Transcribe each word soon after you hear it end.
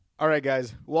All right,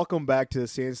 guys. Welcome back to the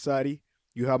Saiyan Society.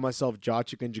 You have myself,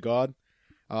 Jachik and Jagad.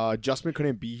 Justman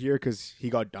couldn't be here because he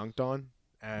got dunked on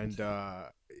and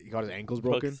he got his ankles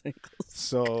broken.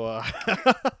 So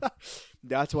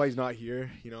that's why he's not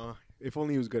here. You know, if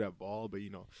only he was good at ball, but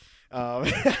you know.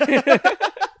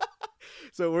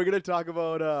 So we're gonna talk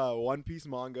about One Piece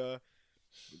manga,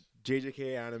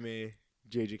 JJK anime,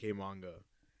 JJK manga.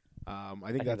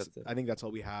 I think that's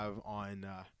all we have on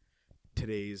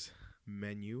today's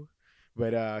menu.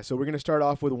 But so we're gonna start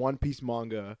off with One Piece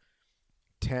manga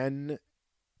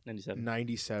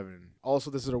 1097. Also,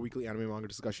 this is our weekly anime manga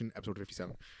discussion, episode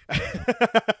 57.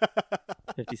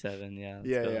 57, yeah.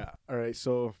 Yeah. All right,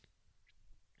 so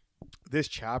this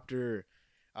chapter,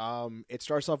 it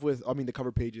starts off with, the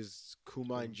cover page is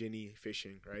Kuma and Ginny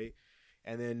fishing, right?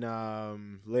 And then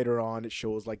later on, it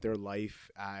shows like their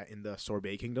life in the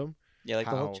Sorbet Kingdom. Yeah, like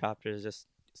the whole chapter is just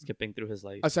skipping through his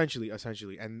life. Essentially,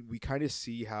 and we kind of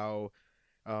see how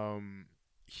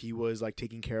he was like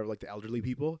taking care of like the elderly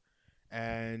people,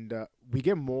 and we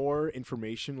get more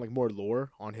information, like more lore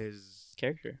on his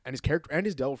character and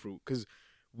his devil fruit, because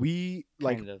we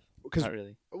like because not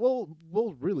really. Well,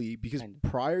 really, because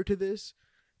prior to this,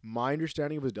 my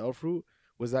understanding of his devil fruit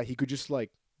was that he could just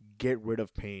like get rid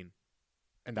of pain.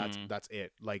 And that's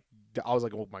it. Like I was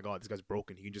like, oh my god, this guy's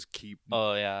broken. He can just keep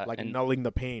nulling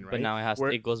the pain, right? But now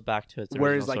it goes back to its original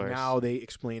whereas like source. Now they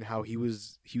explain how he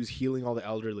was healing all the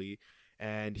elderly,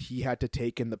 and he had to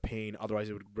take in the pain, otherwise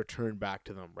it would return back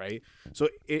to them, right? So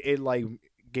it like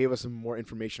gave us some more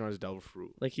information on his devil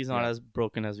fruit. Like he's not as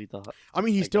broken as we thought. I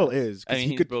mean, he still is. I mean,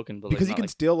 he's broken, but because like, he can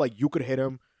still like you could hit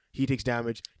him. He takes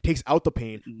damage, takes out the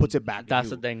pain, puts it back.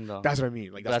 That's the thing, though. That's what I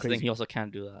mean. Like that's the thing. He also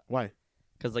can't do that. Why?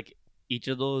 Because like each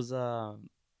of those, for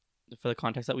the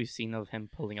context that we've seen of him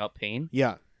pulling out pain,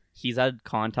 yeah, he's had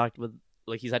contact with,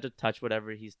 like he's had to touch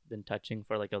whatever he's been touching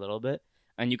for like a little bit,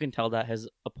 and you can tell that his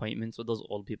appointments with those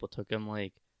old people took him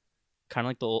like kind of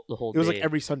like the whole day. It was like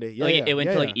every Sunday. Yeah, like, it went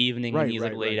to like evening when he's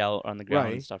like laid out on the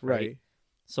ground and stuff, right?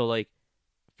 So like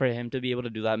for him to be able to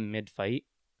do that mid fight,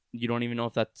 you don't even know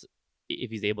if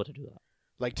he's able to do that.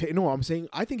 Like, no, I'm saying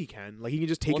I think he can. Like, he can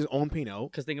just take his own pain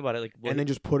out. Because think about it, like, and then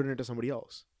just put it into somebody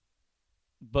else.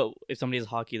 But if somebody has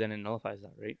hockey, then it nullifies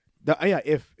that, right?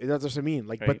 If that's what I mean.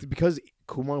 Like, right. But because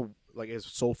Kuma like is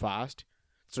so fast,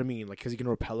 that's what I mean. Like, because he can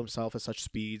repel himself at such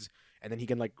speeds, and then he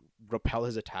can like repel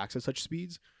his attacks at such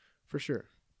speeds, for sure.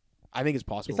 I think it's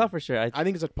possible. It's not for sure. I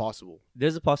think it's possible.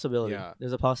 There's a possibility. Yeah.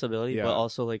 There's a possibility, but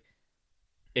also like.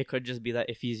 It could just be that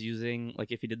if he's using,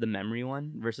 like, if he did the memory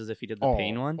one versus if he did the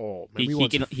pain one,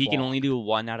 he can only do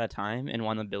one at a time and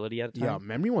one ability at a time. Yeah,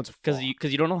 memory one's because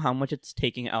you don't know how much it's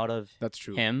taking out of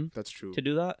him. That's true. To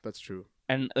do that. That's true.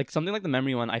 And like something like the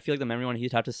memory one, I feel like the memory one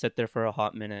he'd have to sit there for a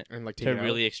hot minute and like to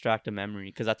really extract a memory,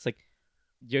 because that's like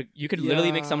you could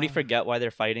literally make somebody forget why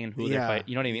they're fighting and who they're fighting.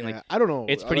 You know what I mean? Like I don't know.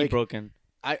 It's pretty broken.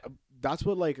 That's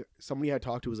what like somebody had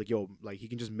talked to was like, yo, like he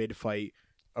can just mid fight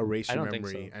erase your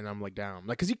memory, and I'm like, damn,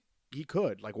 like because he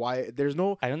could. Like, why? There's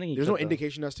no. I don't think there's no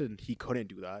indication as to he couldn't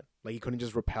do that. Like, he couldn't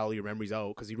just repel your memories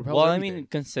out because he repelled. Well, everything. I mean,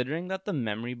 considering that the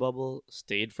memory bubble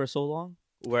stayed for so long,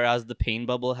 whereas the pain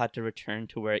bubble had to return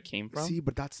to where it came from. See,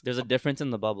 but there's a difference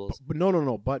in the bubbles. But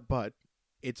no. But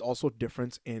it's also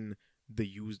difference in the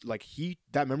use. Like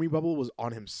that memory bubble was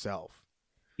on himself.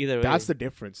 Either way, that's the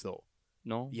difference, though.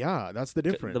 No. Yeah, that's the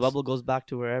difference. The bubble goes back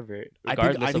to wherever.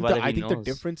 Regardless of whether I think the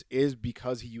difference is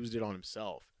because he used it on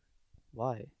himself.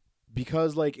 Why?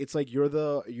 Because like it's like you're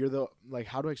the like,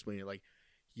 how do I explain it? Like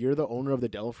you're the owner of the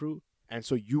devil fruit, and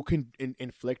so you can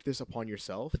inflict this upon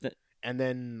yourself, and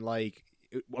then like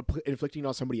inflicting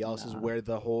on somebody else is where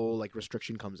the whole like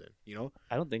restriction comes in. You know?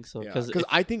 I don't think so. Because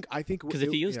I think because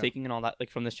if he was taking in all that, like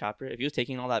from this chapter, if he was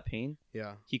taking all that pain,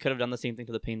 he could have done the same thing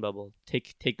to the pain bubble.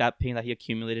 Take that pain that he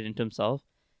accumulated into himself,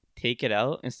 take it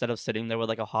out instead of sitting there with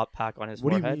like a hot pack on his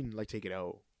forehead. What do you mean, like take it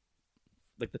out?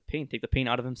 Like take the pain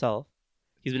out of himself.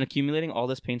 He's been accumulating all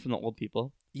this pain from the old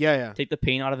people. Yeah. Take the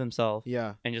pain out of himself.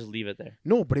 Yeah. And just leave it there.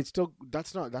 No, but it's still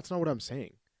that's not what I'm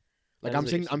saying. Like I'm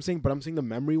saying the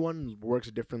memory one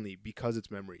works differently because it's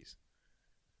memories,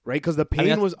 right? Because the pain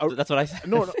that's what I said.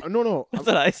 No. That's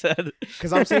what I said.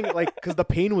 Because I'm saying like because the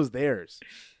pain was theirs.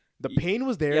 The pain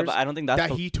was theirs. Yeah, but I don't think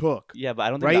that he took. Yeah, but I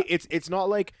don't think right. It's not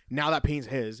like now that pain's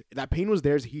his. That pain was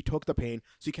theirs. He took the pain,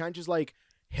 so you can't just like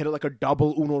hit it like a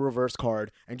double Uno reverse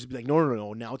card and just be like,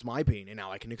 no, now it's my pain and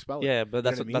now I can expel it. Yeah, but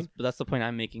that's the point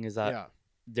I'm making is that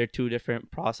they're two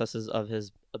different processes of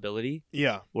his ability.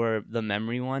 Yeah. Where the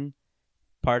memory one,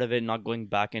 part of it not going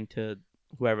back into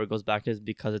whoever it goes back to is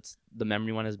because it's the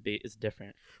memory one is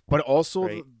different. But also,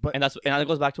 right? And that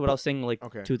goes back to what I was saying like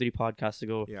 2-3 podcasts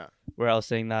ago. Yeah. Where I was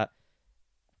saying that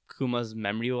Kuma's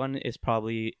memory one is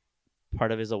probably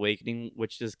part of his awakening,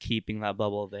 which is keeping that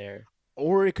bubble there.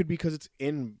 Or it could be because it's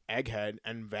in Egghead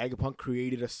and Vegapunk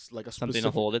created a something specific...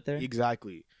 to hold it there.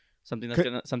 Exactly. Something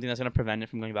that's gonna prevent it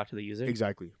from going back to the user.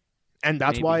 Exactly. And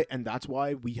that's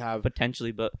why we have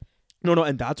potentially, but no,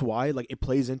 and that's why like it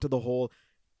plays into the whole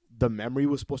the memory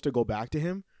was supposed to go back to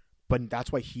him, but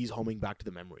that's why he's homing back to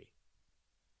the memory.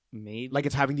 Maybe like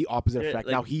it's having the opposite effect.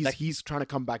 Like, now he's trying to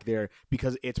come back there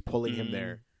because it's pulling him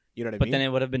there. You know what I mean? But then it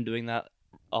would have been doing that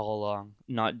all along,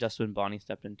 not just when Bonnie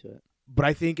stepped into it. But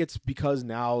I think it's because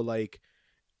now like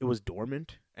it was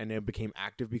dormant and it became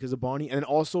active because of Bonnie, and then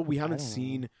also we haven't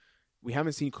seen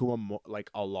Kuma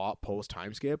like a lot post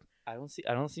time skip. I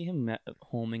don't see him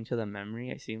homing to the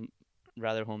memory. I see him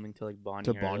rather homing to like Bonnie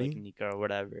or like Nika or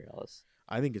whatever else.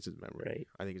 I think it's his memory. Right.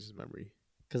 I think it's his memory.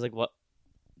 Because like what,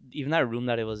 even that room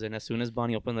that it was in, as soon as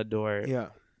Bonnie opened the door, yeah,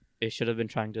 it should have been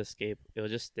trying to escape. It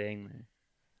was just staying there.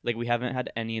 Like we haven't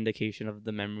had any indication of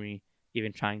the memory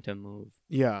even trying to move.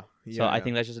 Yeah. So I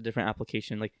think that's just a different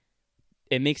application. Like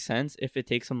it makes sense if it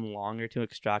takes them longer to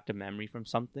extract a memory from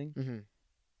something. Mm-hmm.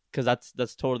 Because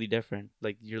that's totally different.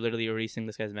 Like you're literally erasing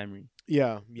this guy's memory.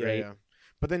 Yeah. Right? Yeah.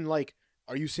 But then, like,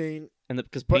 are you saying? And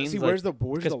because Pain's where's the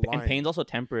line? And Pain's also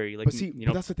temporary. Like, but see,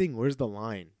 but that's the thing. Where's the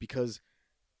line? Because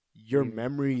your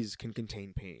memories can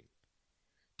contain pain.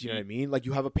 Do you know what I mean? Like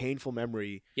you have a painful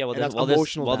memory. Yeah.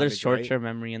 Well, there's short-term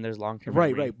memory and there's long-term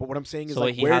memory. Right. But what I'm saying is, so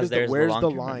like, where's the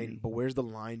line? Memory. But where's the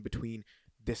line between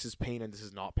this is pain and this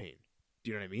is not pain?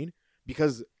 Do you know what I mean?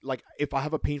 Because like, if I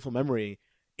have a painful memory.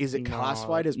 Is it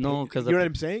classified as pain? No? Because you know what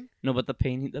I'm saying? No, but the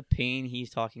pain he's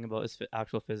talking about is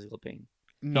actual physical pain.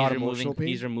 Not emotional pain.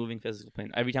 He's removing physical pain.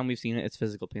 Every time we've seen it, it's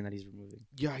physical pain that he's removing.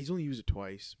 Yeah, he's only used it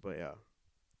twice, but yeah,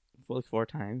 like 4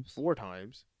 times. 4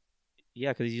 times.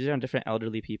 Yeah, because he's used it on different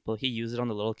elderly people. He used it on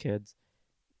the little kids,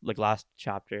 like last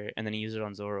chapter, and then he used it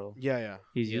on Zoro. Yeah.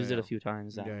 He's used it a few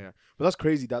times. Yeah. But that's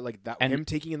crazy. That like that him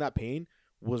taking in that pain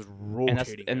was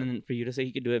rotating. And then for you to say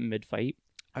he could do it mid-fight.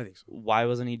 I think so. Why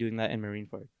wasn't he doing that in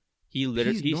Marineford? He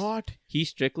literally he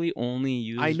strictly only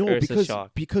used Ursa's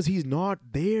shock. Because he's not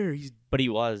there. But he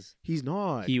was. He's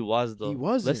not. He was though. He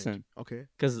wasn't. Listen. Okay.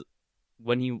 Because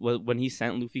when he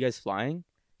sent Luffy guys flying,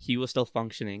 he was still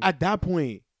functioning. At that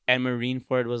point. And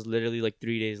Marineford was literally like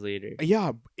 3 days later.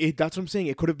 Yeah, that's what I'm saying.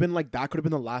 It could have been like that. Could have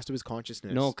been the last of his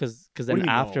consciousness. No, because then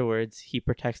afterwards he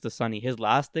protects the Sunny. His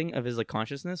last thing of his like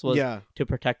consciousness was to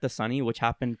protect the Sunny, which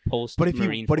happened post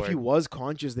Marineford. But if he was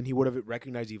conscious, then he would have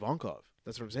recognized Ivankov.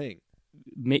 That's what I'm saying.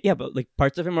 Yeah, but like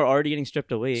parts of him are already getting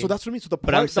stripped away. So that's what I mean. So the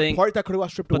part that could have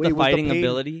got stripped away the was fighting the pain.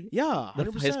 Ability. Yeah,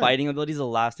 100%. His fighting ability is the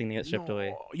last thing to get stripped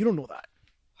away. You don't know that.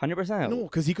 100%. No,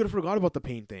 because he could have forgot about the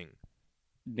pain thing.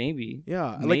 Maybe.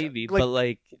 Yeah. Maybe. But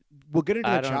like we'll get into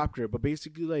the chapter, but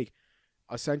basically like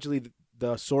essentially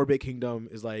the Sorbet Kingdom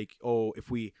is like, oh,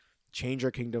 if we change our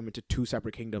kingdom into 2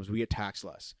 separate kingdoms, we get taxed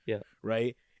less. Yeah.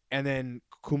 Right? And then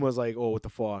Kuma's like, oh, what the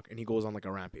fuck? And he goes on like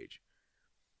a rampage.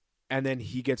 And then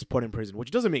he gets put in prison,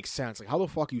 which doesn't make sense. Like, how the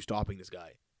fuck are you stopping this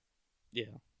guy? Yeah.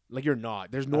 Like, you're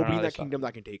not. There's nobody in that kingdom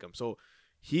that can take him. So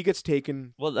he gets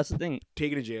taken. Well, that's the thing.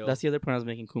 Taken to jail. That's the other point I was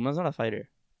making. Kuma's not a fighter.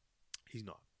 He's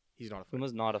not. He's not a fighter.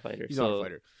 Kuma's not a fighter. He's not a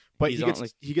fighter. But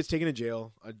he gets taken to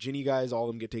jail. Ginny guys, all of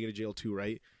them get taken to jail too,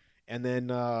 right? And then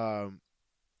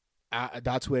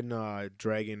that's when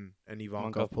Dragon and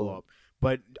Ivankov pull up.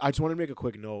 But I just want to make a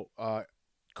quick note.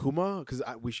 Kuma, because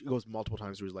he goes multiple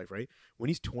times through his life, right? When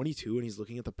he's 22 and he's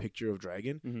looking at the picture of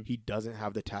Dragon, he doesn't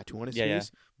have the tattoo on his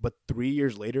face. Yeah. But 3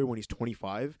 years later, when he's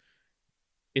 25,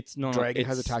 Dragon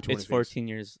has a tattoo on his face. It's 14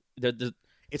 years.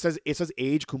 It says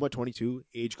age Kuma 22,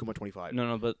 age Kuma 25.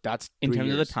 No, but that's in terms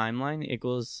years. of the timeline. It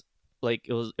goes like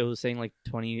it was saying like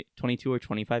 22 or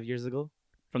 25 years ago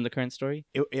from the current story,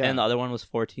 and the other one was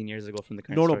 14 years ago from the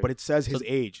current story. No, but it says his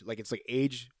age. Like it's like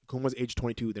age Kuma's age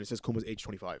 22, then it says Kuma's age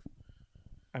 25.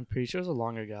 I'm pretty sure it was a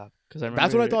longer gap because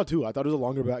that's what I thought too. I thought it was a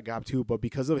longer gap too, but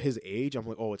because of his age, I'm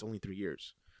like, oh, it's only 3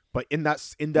 years. But in that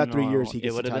 3 years, he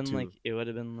gets a tattoo. It would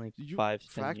have been like 5 to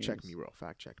 10 fact years. check me, bro.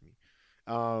 Fact check me.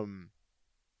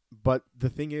 But the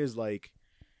thing is, like,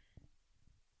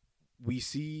 we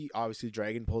see obviously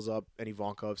Dragon pulls up and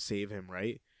Ivankov save him,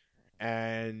 right?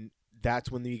 And that's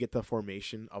when you get the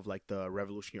formation of like the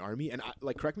Revolutionary Army. And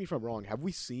like, correct me if I'm wrong. Have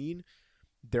we seen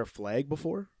their flag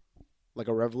before? Like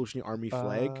a Revolutionary Army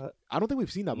flag? I don't think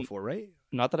we've seen that before, right?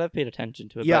 Not that I've paid attention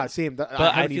to it. Yeah, same. But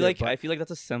I feel like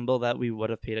that's a symbol that we would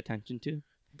have paid attention to,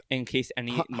 in case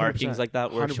any markings like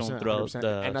that were shown throughout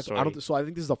the story. So I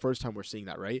think this is the first time we're seeing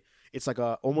that, right? It's like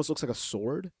almost looks like a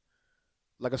sword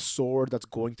that's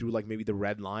going through like maybe the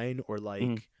red line or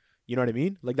like, you know what I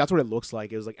mean? Like that's what it looks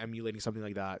like. It was like emulating something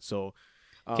like that. So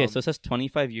Okay, so it says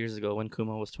 25 years ago when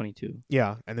Kuma was 22.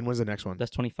 Yeah, and then when's the next one?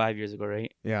 That's 25 years ago,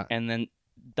 right? Yeah. And then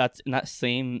that's in that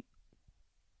same,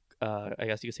 I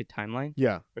guess you could say timeline.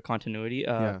 Yeah. Or continuity.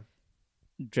 Yeah.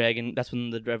 Dragon. That's when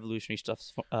the revolutionary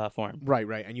stuff's formed.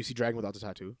 Right. And you see Dragon without the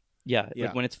tattoo. Yeah.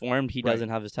 Like when it's formed, he doesn't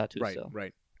have his tattoo right, still.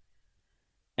 Right.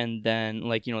 And then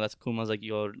like that's Kuma's like,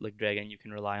 yo, like Dragon, you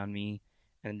can rely on me.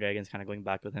 And Dragon's kind of going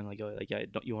back with him like, yo, like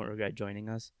you won't regret joining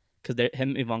us. Because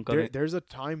Ivankov. There's a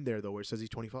time there though where it says he's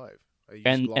 25.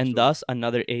 And thus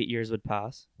another 8 years would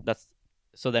pass.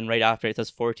 So then right after it says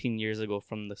 14 years ago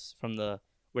from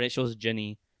when it shows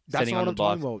Ginny sitting on the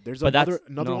box. That's what I'm talking about. There's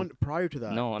another one prior to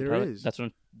that. No, there is. That's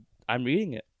what I'm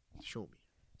reading it. Show me.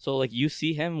 So like you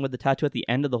see him with the tattoo at the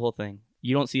end of the whole thing.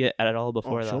 You don't see it at all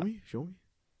before that. Show me.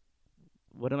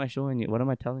 What am I showing you? What am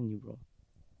I telling you, bro?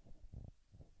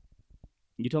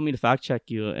 You told me to fact check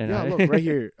you, and look right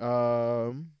here.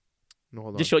 No,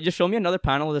 hold on. Just show me another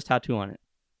panel with this tattoo on it.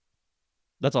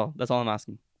 That's all. That's all I'm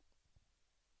asking.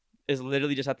 It's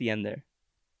literally just at the end there.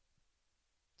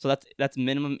 So that's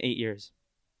minimum 8 years.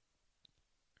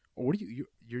 What do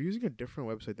you're using a different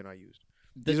website than I used?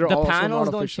 The panels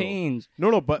don't change.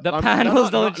 No, but the panels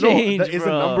don't change. No, is the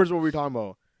numbers what we're talking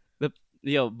about?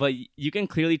 But you can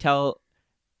clearly tell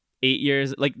 8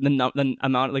 years, like the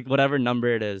amount, like whatever number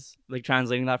it is, like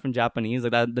translating that from Japanese,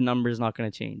 like that the number is not going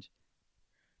to change.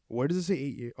 Where does it say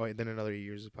 8 years? Oh, and then another 8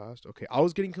 years has passed. Okay, I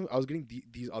was getting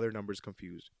these other numbers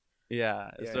confused.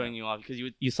 Yeah, it's throwing you off because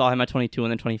you saw him at 22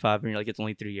 and then 25, and you're like, it's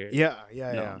only 3 years.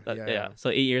 Yeah. So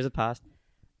 8 years have passed,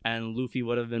 and Luffy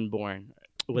would have been born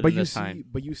within this time.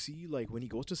 But you see, like when he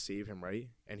goes to save him, right,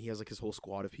 and he has like his whole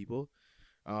squad of people.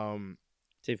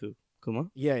 Seifu, Kuma.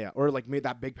 Yeah, or like made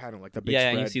that big panel, like the big. Yeah,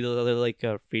 spread. and you see the other like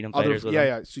freedom fighters. With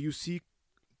him. So you see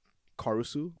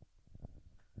Karusu.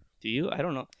 Do you? I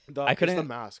don't know. I couldn't. It's the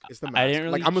mask. I didn't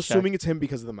really I'm assuming it's him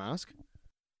because of the mask.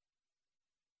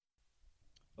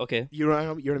 Okay. You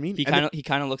know what I mean? He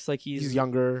kind of looks like he's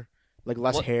younger, like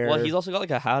less hair. Well, he's also got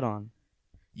like a hat on.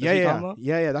 Yeah.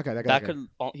 That guy.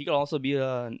 He could also be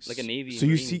like a Navy. So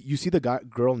Marine. you see the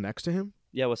girl next to him?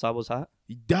 Yeah, with Sabo's hat.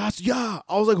 I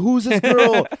was like, who's this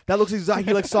girl? That looks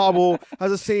exactly like Sabo.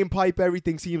 Has the same pipe.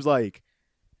 Everything seems like.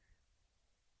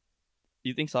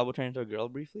 You think Sabo turned into a girl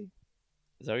briefly?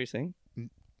 Is that what you're saying?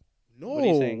 No.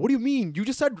 What do you mean? You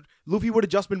just said Luffy would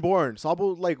have just been born. Sabo,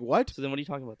 like, what? So then what are you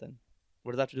talking about then?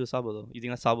 What does that have to do with Sabo, though? You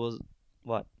think that Sabo's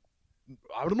what?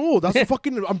 I don't know. That's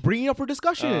fucking... I'm bringing it up for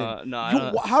discussion.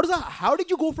 No, how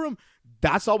did you go from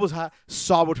that Sabo's hat,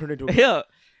 Sabo turned into a... Yeah.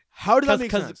 How did that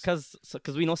make sense?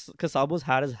 Because we know... Because Sabo's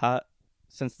had his hat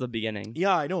since the beginning.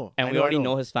 Yeah, I know. And we already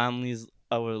know his families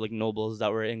were like nobles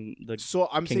that were in the So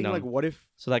I'm kingdom. saying, like, what if...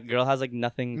 So that girl has, like,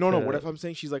 nothing No, what if I'm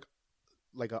saying she's, like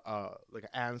an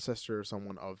ancestor or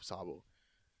someone of Sabo,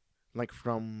 like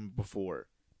from before?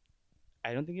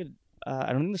 I don't think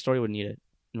the story would need it.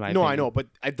 In my opinion. I know, but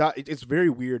it's very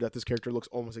weird that this character looks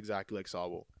almost exactly like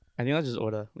Sabo. I think that's just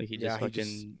Oda. Like he just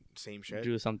same shit.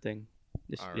 Drew something.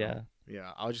 Yeah,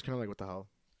 I was just kind of like, what the hell?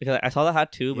 Because I saw the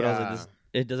hat too, but I was like,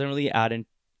 it doesn't really add in.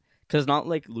 Because it's not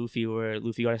like Luffy, where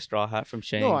Luffy got a straw hat from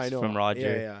Shanks, from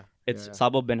Roger. Yeah. It's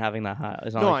Sabo been having that hat.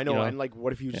 It's not I know. And like,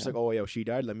 what if he was just like, oh, she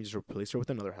died. Let me just replace her with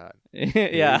another hat.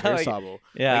 Yeah, like, Sabo.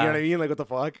 Yeah, like, you know what I mean? Like, what the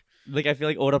fuck? Like, I feel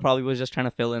like Oda probably was just trying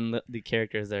to fill in the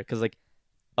characters there, because like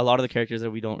a lot of the characters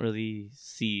that we don't really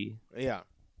see. Yeah.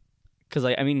 Because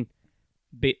like, I mean,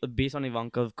 based on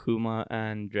Ivankov, Kuma,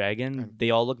 and Dragon,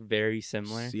 they all look very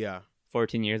similar. Yeah.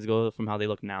 14 years ago from how they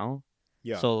look now.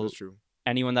 Yeah, so that's true.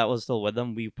 Anyone that was still with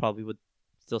them, we probably would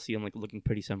still see them like looking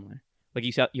pretty similar. Like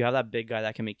you have that big guy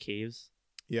that can make caves.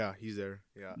 Yeah, he's there.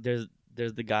 Yeah. There's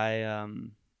the guy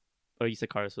or you said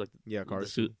Karusu, like Karusu. The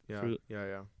suit fruit.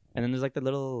 Yeah. And then there's like the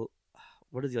little,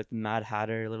 what is he, like the Mad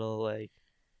Hatter little like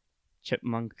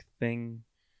chipmunk thing.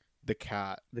 The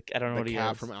cat. I don't know what he is. The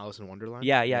cat from Alice in Wonderland.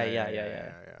 Yeah.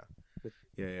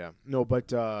 No,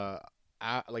 but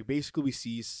like basically we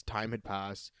see time had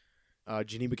passed.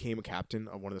 Ginny became a captain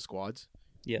of one of the squads.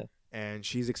 Yeah. And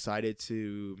she's excited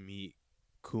to meet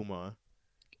Kuma.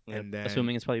 Yeah, and then,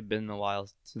 assuming it's probably been a while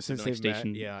since they've been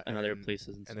stationed in other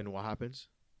places. And then what happens?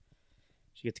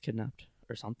 She gets kidnapped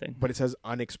or something. But it says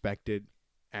unexpected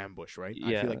ambush, right?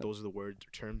 Yeah. I feel like those are the words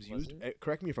or terms used.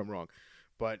 Correct me if I'm wrong.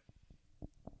 But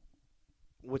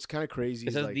what's kind of crazy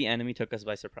is like, the enemy took us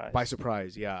by surprise. By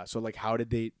surprise, yeah. So like, how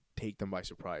did they take them by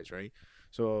surprise, right?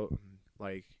 So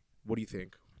like, what do you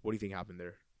think? What do you think happened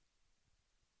there?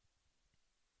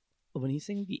 When he's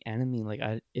saying the enemy, like,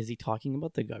 is he talking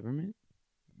about the government?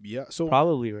 Yeah, so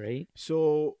probably, right?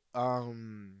 So,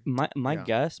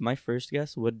 my first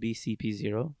guess would be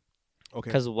CP0.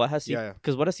 Okay. Because what has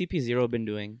CP0 been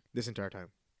doing this entire time?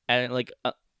 And like,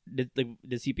 did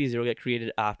CP0 get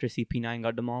created after CP9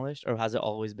 got demolished, or has it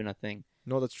always been a thing?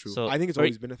 No, that's true. So I think it's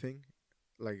always been a thing.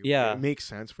 Like, yeah, it makes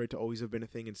sense for it to always have been a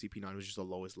thing, and CP9 was just the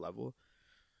lowest level.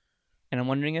 And I'm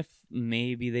wondering if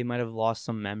maybe they might have lost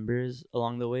some members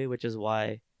along the way, which is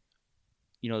why,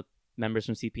 members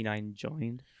from CP9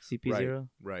 joined CP0.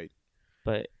 Right.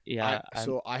 But yeah,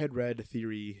 so I had read a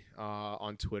theory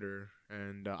on Twitter,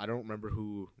 and I don't remember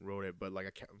who wrote it, but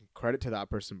like credit to that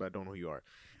person, but I don't know who you are.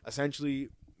 Essentially,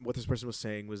 what this person was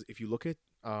saying was, if you look at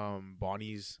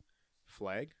Bonnie's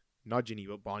flag, not Ginny,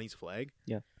 but Bonnie's flag,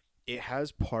 yeah, it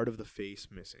has part of the face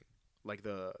missing, like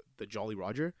the Jolly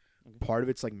Roger. Okay. Part of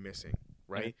it's like missing,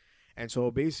 right? Okay. And so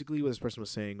basically, what this person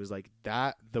was saying was like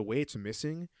that the way it's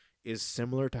missing is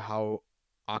similar to how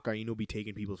Akainu be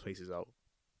taking people's faces out.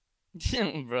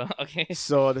 Bro, okay.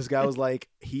 So this guy was like,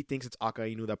 he thinks it's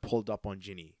Akainu that pulled up on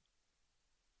Ginny.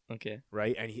 Okay.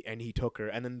 Right, and he took her,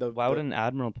 and then why would an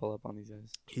admiral pull up on these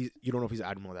guys? You don't know if he's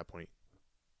admiral at that point.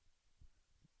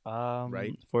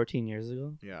 Right. 14 years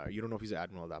ago. Yeah, you don't know if he's an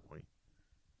admiral at that point.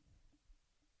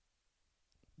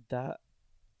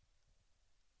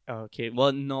 Okay.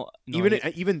 Well, no.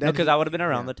 Even then, because that would have been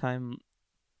around the time.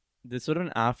 This would have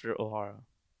been after Ohara.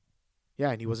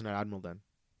 Yeah, and he wasn't an admiral then.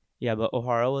 Yeah, but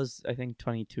Ohara was, I think,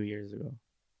 22 years ago.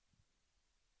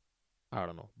 I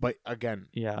don't know, but again,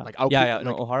 yeah, like no,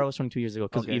 Ohara was 22 years ago,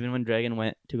 because even when Dragon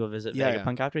went to go visit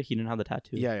Vegapunk after, he didn't have the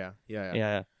tattoo.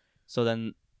 Yeah. So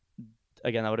then,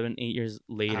 again, that would have been 8 years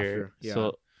later.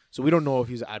 After, So we don't know if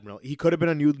he's an admiral. He could have been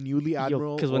a newly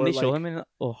admiral. Because when they show him in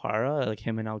Ohara, like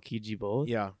him and Aokiji both,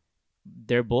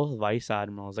 they're both vice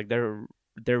admirals. Like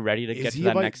they're ready to get to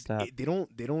that next step. They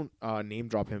don't name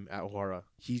drop him at Ohara.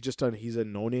 He's a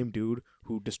no name dude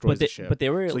who destroys the ship. But they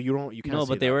were, so you can't. No,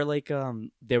 but they were like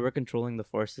they were controlling the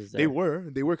forces there.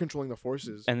 They were controlling the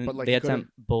forces, and but like they had sent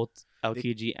both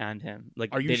Aokiji and him. Like,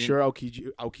 are you sure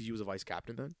Aokiji was a vice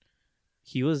captain then?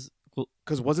 He was,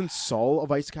 because wasn't Saul a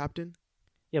vice captain?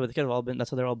 Yeah, but they could have all been. That's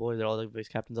how they're all boys. They're all like vice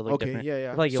captains of like different.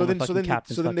 Yeah. Like, so then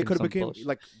they could have become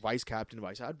like vice captain,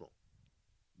 vice admiral.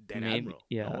 Then maybe, admiral.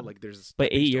 yeah. No? Like there's. But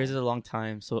 8 years is a long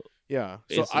time, so yeah.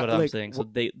 So what I'm saying. So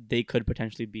they could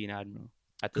potentially be an admiral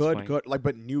at this point. Good. Like,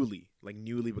 but newly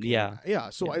became. Yeah.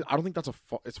 So I don't think that's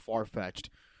it's far fetched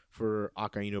for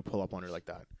Akainu to pull up on her like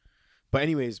that. But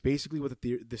anyways, basically what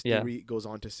this theory goes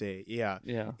on to say,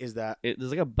 is that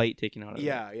there's like a bite taken out of it.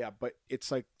 Yeah, but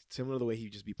it's like similar to the way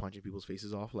he'd just be punching people's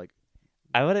faces off. Like,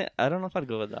 I don't know if I'd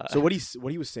go with that. So what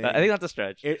he was saying, I think that's a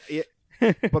stretch.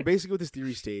 But basically what this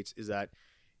theory states is that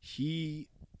he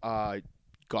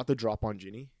got the drop on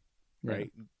Ginny,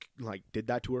 right? Like did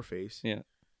that to her face. Yeah.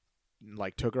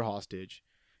 Like took her hostage,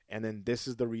 and then this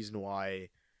is the reason why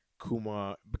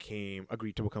Kuma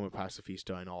agreed to become a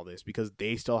pacifista and all this, because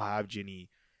they still have Ginny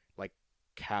like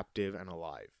captive and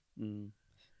alive.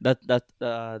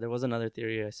 There was another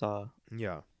theory I saw.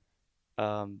 Yeah.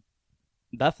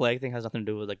 That flag thing has nothing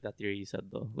to do with like that theory you said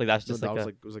though. Like that's just it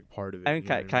was like part of it. I mean,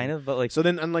 kind of, but like so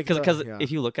then unlike because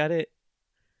if you look at it,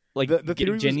 like the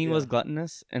Ginny was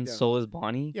gluttonous and so is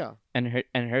Bonnie. Yeah. And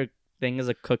her thing is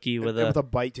a cookie with a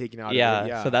bite taken out of it.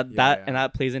 Yeah. So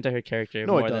that plays into her character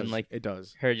more than like it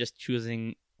does. Her just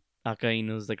choosing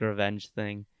Akainu's like revenge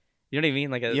thing. You know what I mean?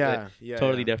 Like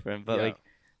totally different. But like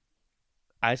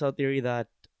I saw a theory that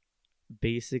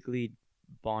basically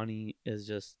Bonnie is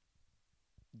just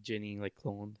Ginny like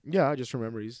cloned. Yeah, just from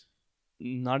memories.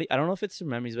 I don't know if it's from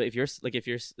memories, but if you're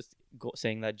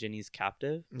saying that Ginny's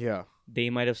captive, they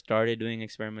might have started doing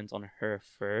experiments on her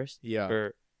first,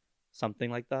 or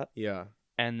something like that,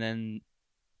 and then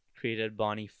created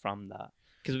Bonnie from that.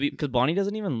 Because Bonnie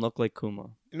doesn't even look like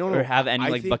Kuma, or have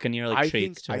any Buccaneer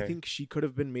traits to her. I think she could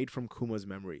have been made from Kuma's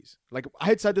memories. Like I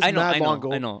had said this long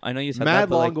ago. I know you said mad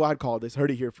that. long ago I'd called this.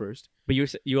 Heard it here first. But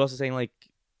you also saying like.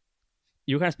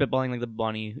 You were kind of spitballing like the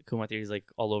Bonnie Kuma theories like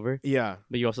all over. Yeah.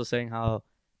 But you're also saying how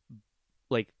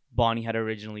like Bonnie had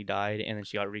originally died and then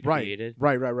she got recreated.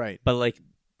 Right. But like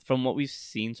from what we've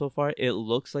seen so far, it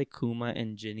looks like Kuma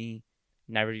and Ginny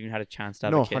never even had a chance to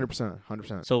have a kid.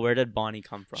 100%. So where did Bonnie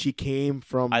come from? She came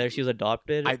from either she was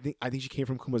adopted. I think she came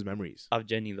from Kuma's memories. Of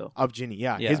Ginny though. Of Ginny,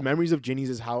 yeah. His memories of Ginny's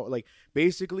is how like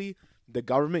basically the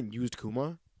government used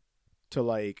Kuma to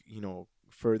like,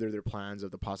 further their plans of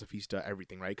the pacifista,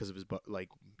 everything, right? Because of his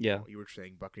you were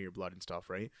saying Buccaneer blood and stuff,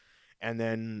 right? And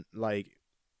then like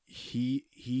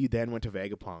he then went to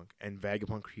Vegapunk, and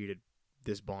Vegapunk created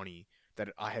this Bonnie that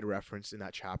I had referenced in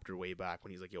that chapter way back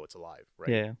when he's like, "Yo, it's alive," right?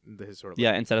 Yeah. His sort of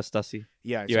instead of Stussy.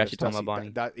 Yeah, you're actually talking about Bonnie.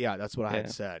 That's what I had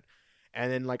said.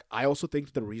 And then like I also think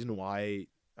that the reason why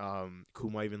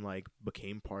Kuma even like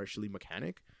became partially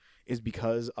mechanic is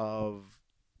because of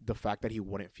the fact that he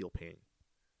wouldn't feel pain.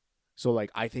 So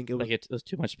like I think it was like it was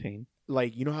too much pain.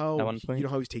 Like you know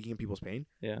how he's taking in people's pain.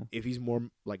 Yeah. If he's more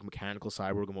like mechanical,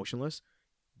 cyborg, emotionless,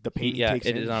 the pain he takes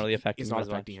it is not really affecting. It's not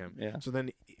affecting him. Yeah. So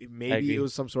then maybe it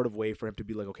was some sort of way for him to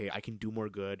be like, okay, I can do more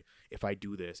good if I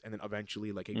do this, and then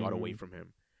eventually like it got away from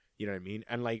him. You know what I mean?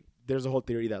 And like there's a whole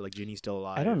theory that like Ginny's still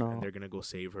alive. I don't know. And they're gonna go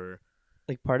save her.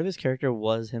 Like part of his character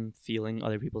was him feeling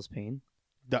other people's pain.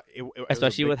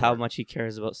 Especially with how much he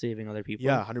cares about saving other people.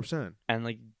 Yeah, 100%. And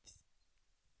like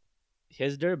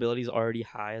his durability is already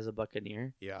high as a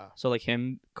Buccaneer. Yeah. So like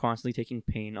him constantly taking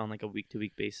pain on like a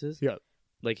week-to-week basis. Yeah.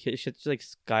 Like his shit's like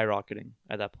skyrocketing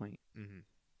at that point. Mm-hmm.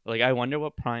 Like I wonder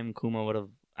what Prime Kuma would have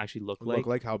actually looked like. Look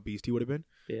like how beastie would have been.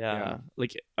 Yeah.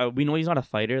 Like we know he's not a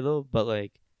fighter though, but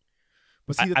like.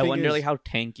 But see, I wonder like how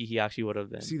tanky he actually would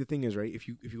have been. See, the thing is, right? If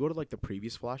you go to like the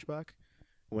previous flashback,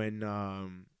 when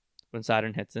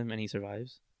Saturn hits him and he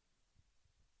survives.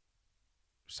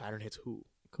 Saturn hits who?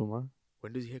 Kuma.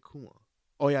 When does he hit Kuma?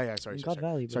 Oh yeah. Sorry.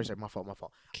 Valley, sorry. My fault.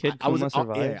 Kid Kuma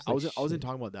survives. I wasn't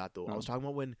talking about that though. No. I was talking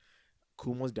about when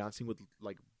Kuma was dancing with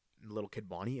like little kid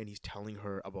Bonnie and he's telling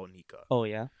her about Nika. Oh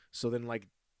yeah. So then like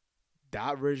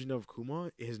that version of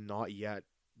Kuma has not yet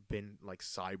been like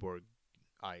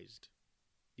cyborgized.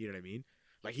 You know what I mean?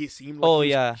 Like he seemed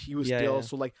like he was still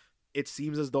so like it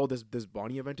seems as though this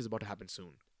Bonnie event is about to happen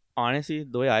soon. Honestly,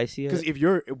 the way I see it, because if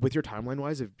you're with your timeline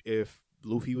wise, if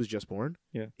Luffy was just born,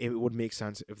 yeah, it would make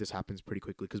sense if this happens pretty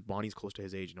quickly because Bonnie's close to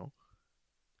his age, no?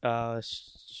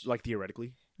 Like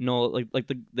theoretically. No, like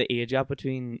the age gap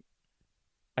between,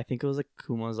 I think it was like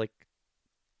Kuma's like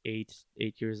 8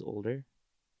 years older.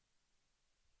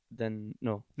 Then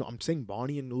no, I'm saying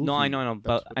Bonnie and Luffy. No, I know,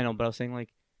 but I was saying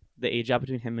like the age gap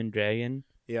between him and Dragon,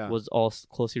 was all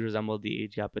closely resembled the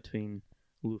age gap between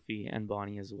Luffy and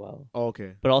Bonnie as well. Oh,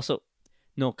 okay. But also,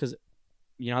 no, because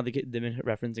you know how they've been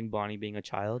referencing Bonnie being a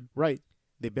child, right?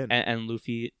 They've been and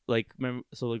Luffy like remember.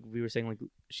 So like we were saying like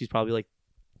she's probably like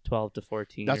 12 to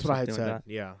 14. That's what I had like said. That.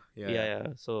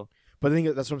 Yeah. So, but I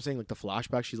think that's what I'm saying. Like the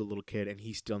flashback, she's a little kid, and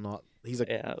he's still not. He's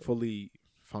like fully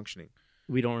functioning.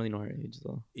 We don't really know her age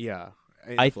though. Yeah,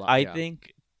 I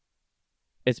think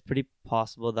it's pretty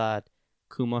possible that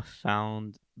Kuma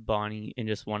found Bonnie in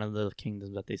just one of the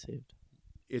kingdoms that they saved.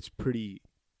 It's pretty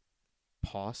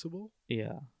possible.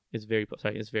 Yeah, it's very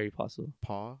It's very possible.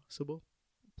 Plausible.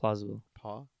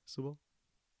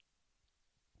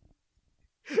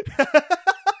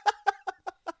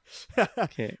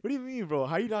 Okay. What do you mean, bro?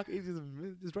 How you not?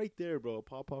 It's right there, bro.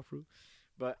 Paw fruit.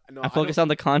 But no, I focus on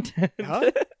the content.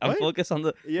 Huh? I'm focused on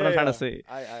what I'm trying to say.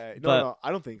 No,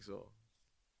 I don't think so.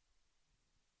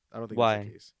 I don't think why?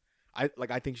 That's the case.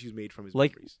 I think she's made from his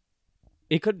like, memories.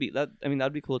 It could be that. I mean,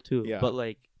 that'd be cool too. Yeah. But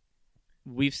like,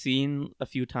 we've seen a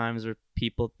few times where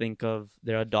people think of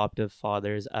their adoptive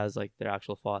fathers as like their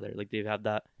actual father. Like they've had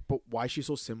that. But why is she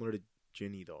so similar to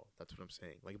Ginny though? That's what I'm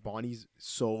saying. Like Bonnie's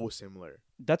so similar.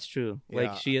 That's true. Yeah.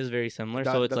 Like she is very similar.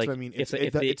 So it's that's like what I mean. If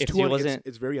she wasn't,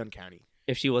 it's very uncanny.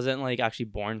 If she wasn't like actually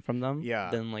born from them, yeah,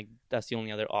 then like that's the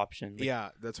only other option. Like, yeah,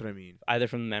 that's what I mean. Either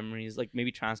from memories, like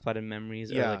maybe transplanted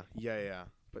memories. Yeah, or like, yeah.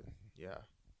 But yeah.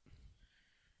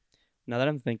 Now that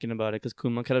I'm thinking about it, because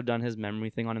Kuma could have done his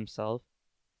memory thing on himself,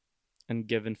 and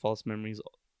given false memories,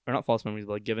 or not false memories,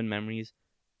 but like given memories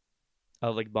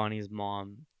of like Bonnie's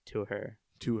mom to her.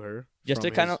 Just to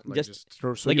kind of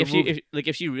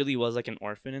if she really was like an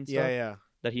orphan and stuff. Yeah.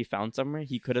 That he found somewhere,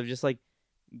 he could have just like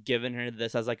given her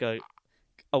this as like a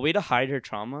way to hide her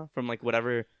trauma from like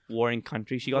whatever warring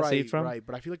country she got saved from. Right,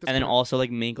 but I feel like that's and then also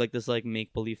like make like this like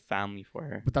make believe family for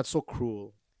her. But that's so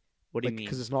cruel. What do you mean?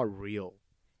 Because it's not real.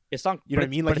 It's not. You know what I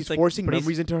mean? Like he's forcing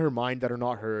memories into her mind that are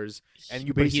not hers, and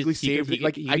you basically saved.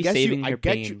 Like I guess I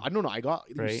get you. I don't know. I got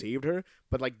you saved her,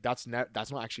 but like that's not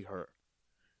actually her.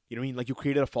 You know what I mean? Like you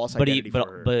created a false identity for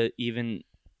her. But even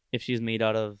if she's made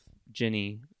out of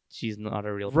Ginny, she's not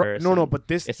a real person. No, but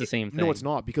it's the same thing. No, it's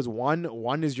not, because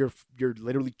one is you're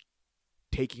literally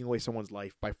taking away someone's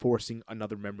life by forcing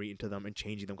another memory into them and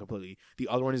changing them completely. The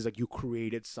other one is like you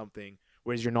created something,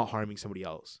 whereas you're not harming somebody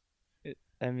else.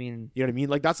 I mean, you know what I mean?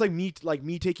 Like that's like me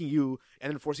taking you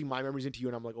and then forcing my memories into you,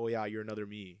 and I'm like, oh yeah, you're another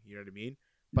me. You know what I mean?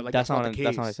 But like that's not the case.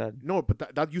 That's not what I said. No,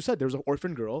 but that you said there was an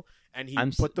orphan girl, and he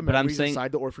put the memories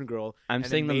inside the orphan girl. I'm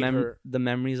saying the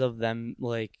memories of them,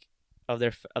 like of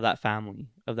that family,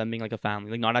 of them being like a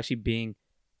family, like not actually being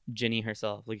Ginny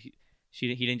herself. Like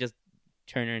he didn't just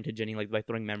turn her into Ginny like by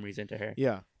throwing memories into her.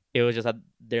 Yeah, it was just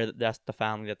that that's the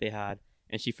family that they had,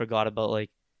 and she forgot about like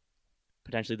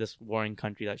potentially this warring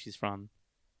country that she's from,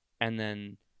 and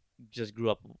then just grew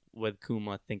up with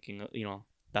Kuma thinking,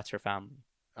 that's her family.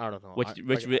 I don't know.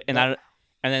 And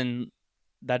then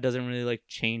that doesn't really like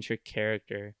change her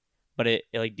character but it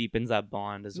like deepens that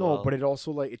bond as well. No, but it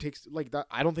also like it takes like that.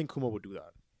 I don't think Kuma would do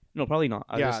that. No, probably not.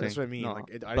 Yeah, that's what I mean. No, like,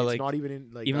 it's like, not even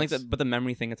in like even like but the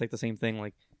memory thing. It's like the same thing.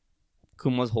 Like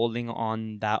Kuma's holding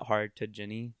on that hard to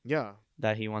Ginny. Yeah.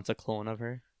 That he wants a clone of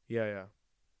her. Yeah, yeah.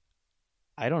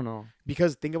 I don't know.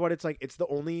 Because think about it, it's like it's the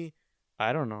only.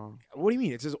 I don't know. What do you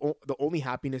mean? It's the only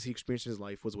happiness he experienced in his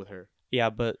life was with her. Yeah,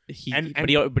 but he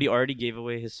already gave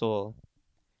away his soul,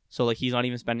 so like he's not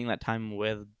even spending that time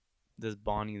with this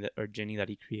Bonnie or Ginny that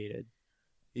he created.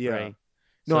 Yeah. Right?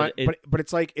 No, so but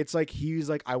it's like he's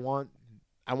like I want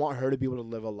her to be able to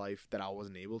live a life that I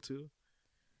wasn't able to.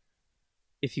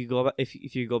 If you go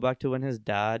back to when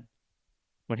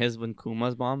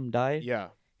Kuma's mom died, yeah,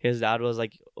 his dad was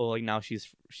like, oh, like now she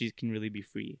can really be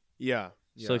free. Yeah.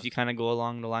 So if you kind of go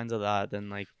along the lines of that, then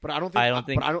like, but I don't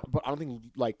think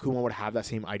like Kuma would have that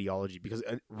same ideology because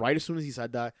right as soon as he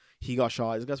said that, he got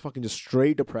shot. This guy's fucking just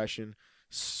straight depression,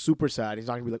 super sad. He's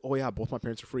not gonna be like, oh yeah, both my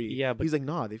parents are free. Yeah, but he's like,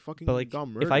 nah, they fucking got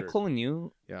murdered. If I clone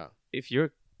you, yeah, if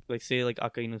you're like say like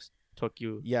Akainu took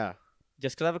you, yeah.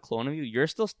 Just because I have a clone of you, you're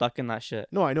still stuck in that shit.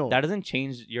 No, I know. That doesn't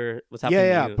change what's happening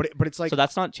to you. But it's like... So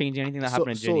that's not changing anything that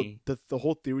happened to Ginny. So the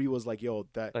whole theory was like,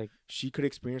 that like, she could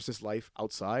experience this life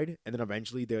outside, and then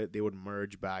eventually they would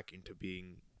merge back into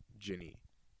being Ginny.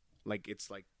 Like,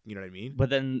 it's like, you know what I mean? But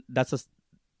then that's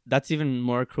even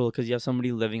more cruel because you have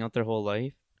somebody living out their whole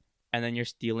life, and then you're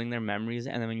stealing their memories,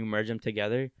 and then when you merge them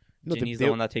together... No, Ginny's the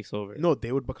one that takes over. No,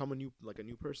 they would become a new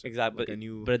person. Exactly, like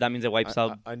but that means it wipes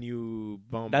out a new.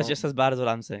 That's just as bad as what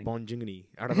I'm saying. Bon Jingany.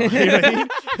 I don't know. You know what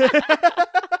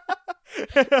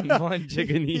I mean? Bon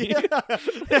Jingany.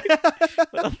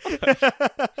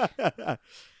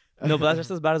 No, but that's just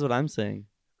as bad as what I'm saying.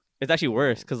 It's actually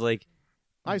worse because like.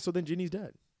 Alright, so then Ginny's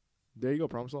dead. There you go.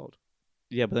 Problem solved.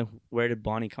 Yeah, but then where did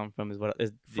Bonnie come from?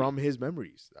 From his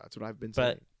memories. That's what I've been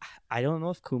saying. But I don't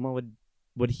know if Kuma would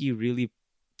he really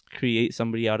create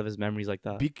somebody out of his memories like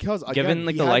that, because again, given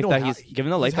like the life that he's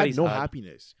had no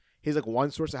happiness. His like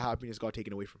one source of happiness got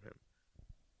taken away from him.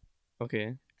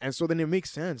 Okay, and so then it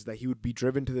makes sense that he would be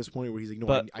driven to this point where he's like, no,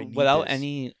 but I need without this.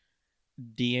 any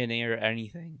DNA or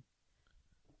anything,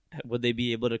 would they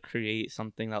be able to create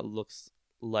something that looks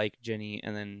like Ginny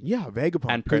and then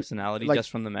Vegapunk and personality just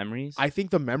from the memories? I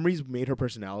think the memories made her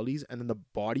personalities, and then the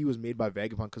body was made by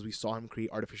Vegapunk because we saw him create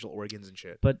artificial organs and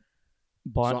shit. But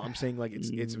so I'm saying like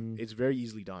it's very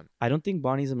easily done. I don't think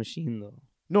Bonnie's a machine though.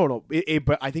 No,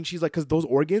 but I think she's like, because those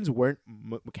organs weren't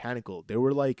mechanical. They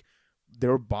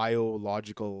were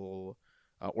biological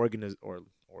organs.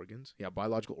 Yeah,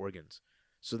 biological organs.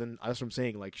 So then that's what I'm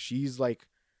saying. Like she's like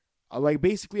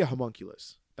basically a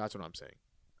homunculus. That's what I'm saying.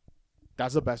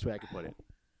 That's the best way I could put it.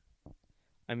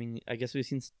 I mean, I guess we've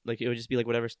seen like it would just be like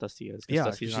whatever Stussy is. Yeah,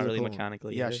 Stussy's not really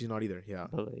mechanical. Yeah, she's not either. Yeah,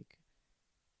 but like,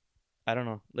 I don't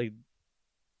know, like.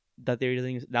 That theory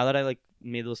doesn't. Now that I like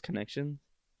made those connections,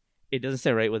 it doesn't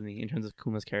sit right with me in terms of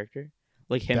Kuma's character,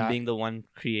 like him being the one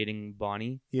creating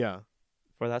Bonnie. Yeah,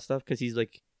 for that stuff, because he's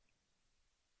like.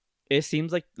 It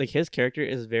seems like his character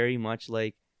is very much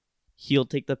like, he'll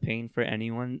take the pain for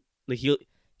anyone. Like he'll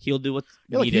do what's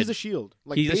needed. Like he's a shield.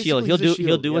 Like he's a shield.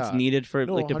 He'll do what's needed for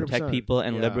to protect people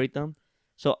and liberate them.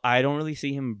 So I don't really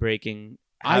see him breaking.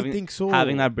 I think so.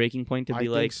 Having that breaking point to be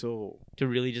like so. To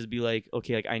really just be like,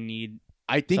 okay, like I need.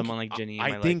 Someone like Ginny in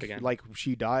my life again. Like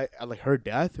she died, like her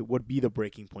death would be the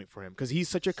breaking point for him because he's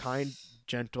such a kind,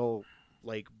 gentle,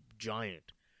 like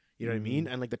giant. You know what I mean?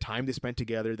 And like the time they spent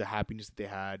together, the happiness that they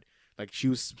had, like she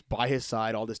was by his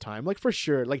side all this time. Like for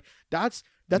sure, like that's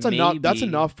enough. That's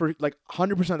enough for like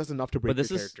 100%. That's enough to break your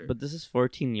character. But this is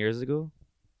 14 years ago.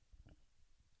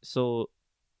 So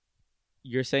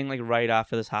you're saying like right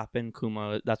after this happened,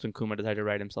 that's when Kuma decided to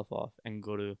write himself off and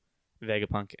go to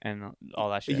Vegapunk and all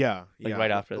that shit. Yeah,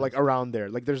 right after like around there.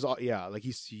 Like there's like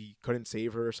he couldn't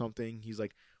save her or something. He's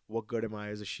like, what good am I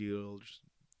as a shield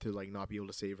to like not be able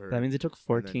to save her? That means it took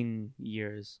 14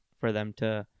 years for them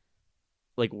to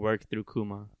like work through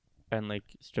Kuma and like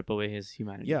strip away his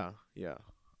humanity. Yeah.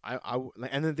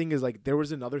 And the thing is like there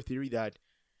was another theory that,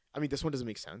 I mean, this one doesn't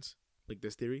make sense, like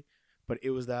this theory, but it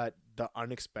was that the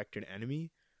unexpected enemy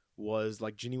was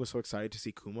like Ginny was so excited to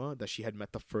see Kuma that she had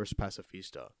met the first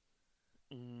pacifista.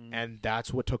 And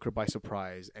that's what took her by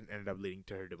surprise and ended up leading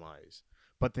to her demise.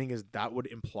 But the thing is, that would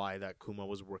imply that Kuma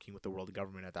was working with the world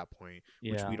government at that point,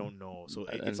 which we don't know. So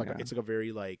it's like a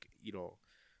very like, you know,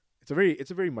 it's a very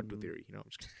Mattu theory, you know. I'm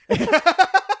just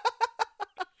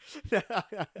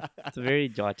it's a very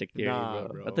Jotic theory,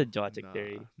 bro. That's a Jotic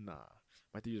theory. Nah,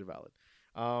 my theories are valid.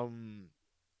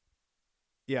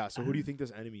 Yeah. So who do you think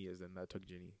this enemy is then that took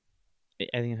Ginny?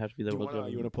 I think it has to be the world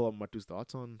government. You want to pull up Mattu's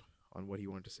thoughts on what he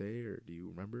wanted to say, or do you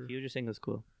remember? He was just saying it was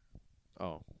cool.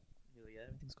 Oh.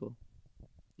 everything's cool.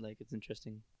 Like, it's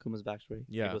interesting. Kuma's backstory.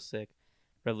 Yeah. It was sick.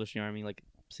 Revolutionary Army, like,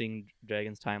 seeing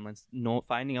Dragon's timelines.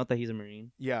 Finding out that he's a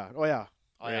Marine. Yeah. Oh, yeah.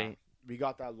 Right. Yeah. We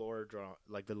got that lore drop,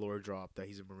 like the lore drop that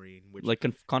he's a Marine, which like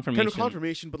confirmation. Kind of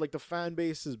confirmation, but like the fan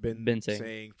base has been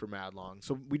saying for mad long.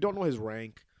 So we don't know his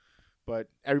rank, but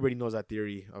everybody knows that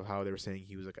theory of how they were saying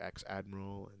he was like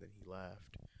ex-admiral and then he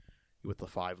left with the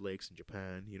 5 lakes in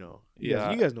Japan. You know, you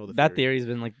guys know the that theory's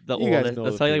been like the oldest.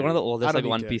 That's like one of the oldest like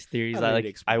One Piece theories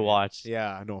I watched.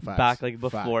 Yeah, no facts. Back like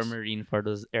before Marineford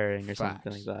was airing or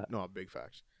something like that. No, big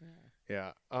facts.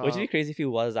 Yeah, which would be crazy if he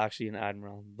was actually an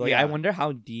admiral. Like I wonder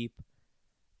how deep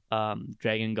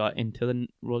Dragon got into the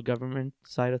world government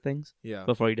side of things. Yeah.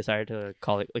 Before he decided to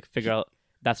call it, like, figure out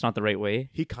that's not the right way.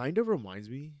 He kind of reminds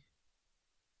me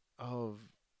of,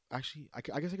 actually, I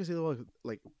guess I can say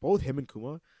like both him and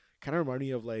Kuma kind of remind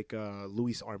me of like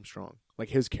Louis Armstrong, like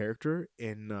his character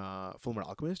in Fullmetal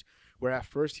Alchemist, where at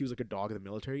first he was like a dog in the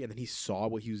military, and then he saw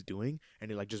what he was doing,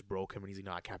 and it like just broke him, and he's like,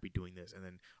 "No, I can't be doing this." And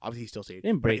then obviously he still stayed.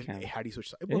 Didn't break him. Had he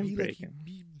switched, bro,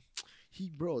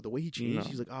 bro, the way he changed,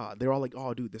 he's like, they're all like,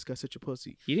 "Oh, dude, this guy's such a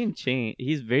pussy." He didn't change.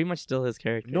 He's very much still his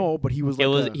character. No, but he was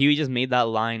like, he just made that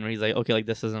line where he's like, "Okay, like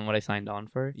this isn't what I signed on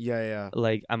for." Yeah.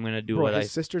 Like I'm gonna do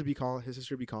his sister be calling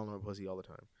him a pussy all the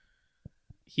time.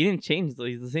 He didn't change though.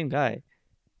 He's the same guy.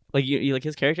 Like you like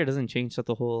his character doesn't change throughout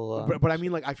the whole. But I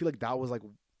mean, like I feel like that was like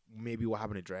maybe what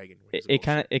happened to Dragon. It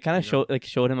kind of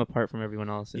showed him apart from everyone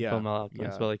else in Fullmetal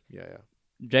Alchemist. But like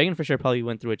Dragon for sure probably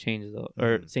went through a change though,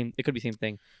 or same. It could be same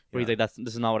thing where he's like, this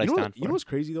is not what I stand for." You know what's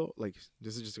crazy though? Like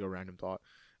this is just like a random thought.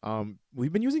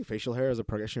 We've been using facial hair as a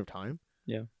progression of time.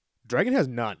 Yeah. Dragon has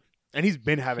none, and he's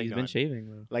been having. He's been shaving,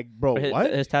 bro. Like, bro,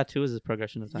 what? His tattoo is his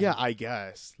progression of time. Yeah, I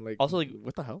guess. Like, also, like,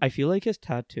 what the hell? I feel like his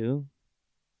tattoo.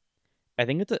 I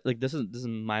think it's like this is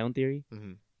my own theory.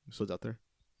 Mm-hmm. So it's out there.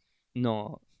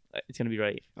 No, it's gonna be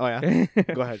right. Oh yeah.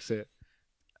 Go ahead, say it.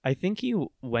 I think he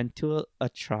went to a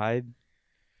tribe.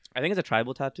 I think it's a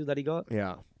tribal tattoo that he got.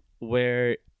 Yeah.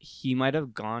 Where he might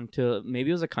have gone to, maybe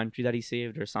it was a country that he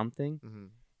saved or something,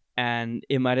 and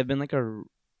it might have been like a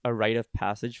rite of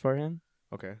passage for him.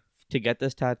 Okay. To get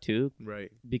this tattoo,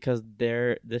 right? Because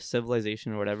this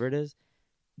civilization or whatever it is,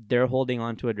 they're holding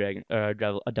on to a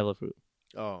devil fruit.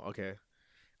 Oh, okay.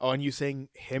 Oh, and you saying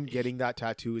him getting that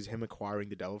tattoo is him acquiring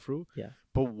the devil fruit? Yeah.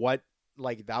 But what,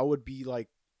 like, that would be like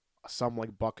some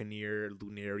like Buccaneer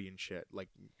Lunarian shit. Like,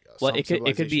 well, it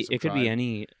could be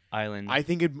any island. I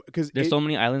think because there's so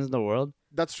many islands in the world.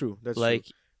 That's true. That's like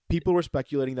true. People were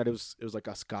speculating that it was like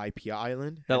a Skypiea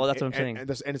island. Well, that's what I'm saying. And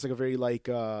it's like a very like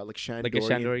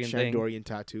Shandorian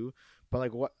tattoo. But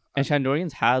like what? And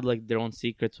Shandorians had like their own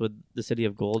secrets with the City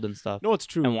of Gold and stuff. No, it's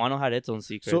true. And Wano had its own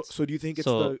secrets. So do you think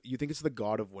it's the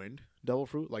god of wind, devil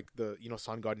fruit, like the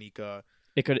sun god Nika?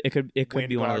 It could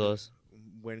be one of those.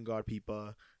 Wind god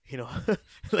Pipa,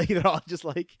 like they're all just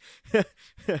like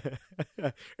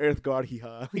Earth god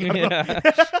Hiha.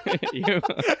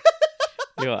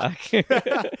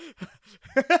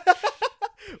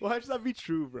 Why should that be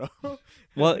true, bro?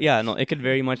 Well, yeah, no, it could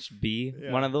very much be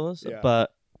one of those. Yeah.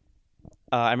 But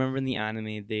I remember in the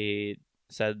anime they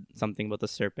said something about the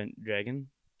serpent dragon.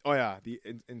 Oh yeah, the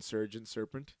insurgent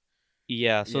serpent.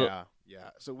 Yeah. So yeah.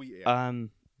 So we you wanna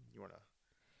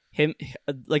him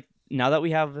like now that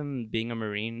we have him being a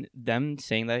marine, them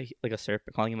saying that like a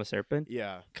serpent, calling him a serpent,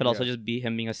 could also just be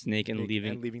him being a snake and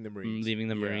leaving the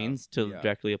Marines to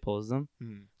directly oppose them.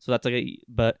 Mm-hmm. So that's like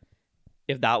but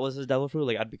if that was his devil fruit,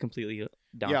 like I'd be completely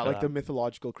down. Yeah, like that. The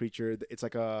mythological creature. It's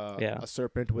like a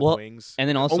serpent with wings, and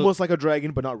then also almost like a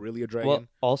dragon, but not really a dragon. Well,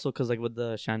 also because like with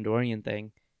the Shandorian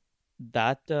thing,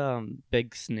 that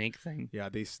big snake thing. Yeah,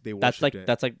 they worship it.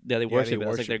 That's like they worship it.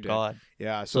 That's like their god.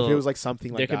 Yeah, so if it was like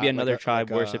something like there that, could be another tribe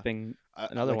worshipping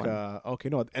another one. Okay,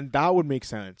 no, and that would make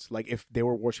sense. Like if they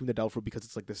were worshiping the devil fruit because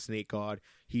it's like the snake god,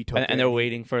 he took and they're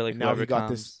waiting for like whoever comes.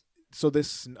 This. So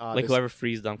this like whoever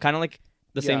frees them, kind of like.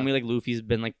 The same way like Luffy's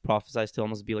been like prophesized to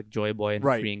almost be like Joy Boy and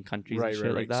freeing countries and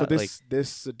shit like that. So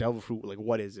this devil fruit, like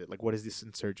what is it? Like what is this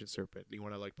insurgent serpent? Do you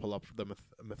want to like pull up the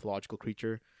mythological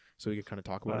creature so we can kind of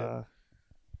talk about it?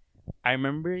 I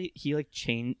remember he like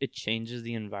changes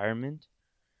the environment.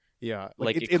 Yeah,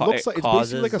 like it looks like it's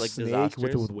basically like a snake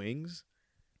with wings.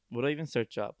 What do I even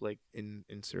search up? Like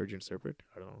insurgent serpent?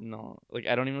 I don't know. No, like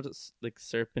I don't even know what's like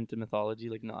serpent in mythology.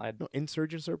 Like no,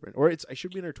 insurgent serpent, or I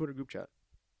should be in our Twitter group chat.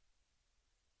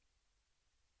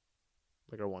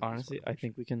 Like our one. Honestly, I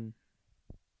think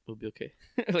we'll be okay.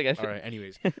 All right.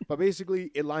 Anyways, but basically,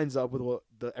 it lines up with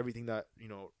everything that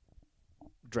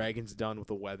Dragon's done with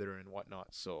the weather and whatnot.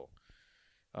 So,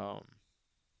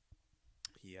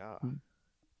 yeah. I'm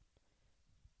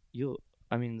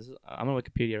on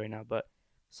Wikipedia right now, but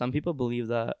Some people believe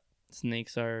that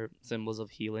snakes are symbols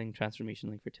of healing, transformation,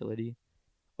 like fertility,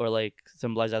 or like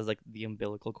symbolized as like the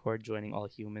umbilical cord joining all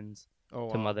humans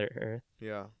to Mother Earth.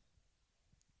 Yeah.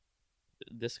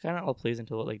 This kind of all plays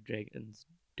into what like Dragon's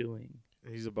doing.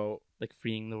 He's about like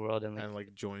freeing the world and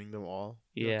like joining them all.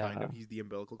 Yeah. Kind of. He's the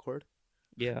umbilical cord.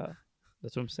 Yeah,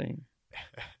 that's what I'm saying.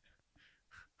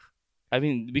 I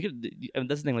mean,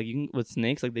 that's the thing. Like, you can with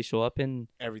snakes, like they show up in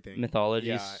everything,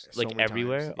 mythologies, like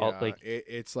everywhere. All like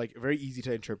it's like very easy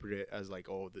to interpret it as like,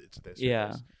 oh, it's this.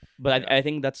 Yeah, but I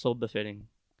think that's so befitting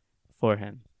for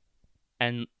him,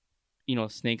 and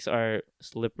snakes are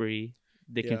slippery.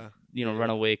 They can run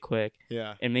away quick.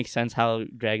 Yeah, it makes sense how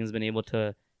Dragon's been able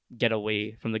to get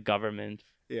away from the government.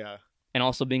 Yeah, and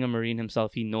also being a Marine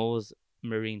himself, he knows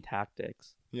Marine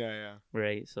tactics. Yeah.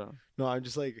 Right. So no, I'm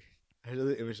just like. I had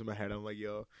the image in my head. I'm like,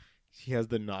 yo, he has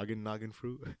the noggin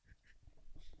fruit.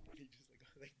 He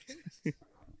just like this.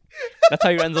 That's how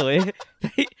he runs away.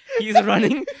 He's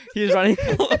running.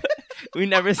 We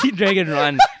never see Dragon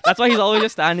run. That's why he's always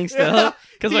just standing still.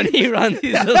 Because when he runs,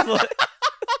 he's just like...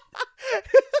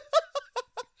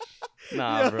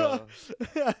 Nah, bro.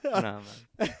 Nah,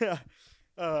 man.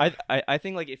 I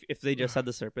think like if they just had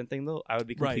the serpent thing though, I would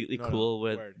be completely cool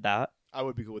with that. I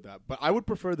would be cool with that, but I would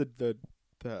prefer the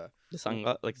sun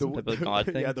god, like some type of god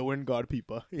thing. Yeah, the wind god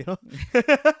people,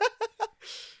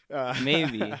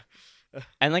 Maybe.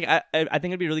 And like I think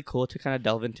it'd be really cool to kind of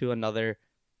delve into another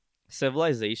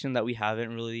civilization that we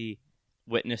haven't really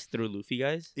witnessed through Luffy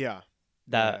guys. Yeah.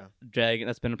 Dragon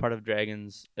that's been a part of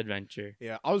Dragon's adventure.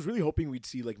 Yeah, I was really hoping we'd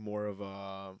see like more of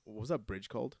what was that bridge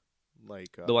called?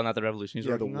 Like the one that the Revolutionaries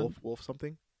were working on? Wolf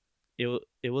something. It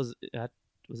was it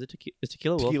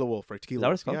Tequila Wolf? Tequila Wolf, right? Tequila. Is that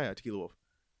what it's called? Yeah, Tequila Wolf.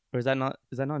 Or is that not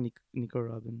Nico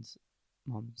Robin's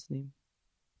mom's name?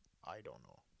 I don't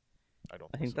know.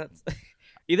 I think that's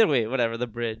either way, whatever, the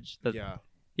bridge.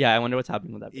 Yeah, I wonder what's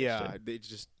happening with that bridge. Yeah,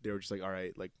 they were just like, all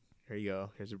right, like here you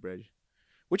go, here's a bridge.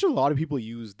 Which a lot of people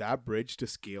use that bridge to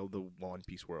scale the One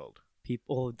Piece world.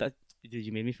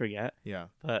 You made me forget. Yeah.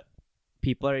 But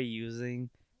people are using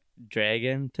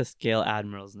Dragon to scale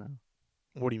admirals now.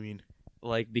 What do you mean?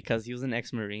 Like, because he was an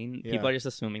ex-Marine, people are just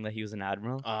assuming that he was an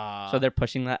admiral. So they're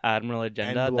pushing that admiral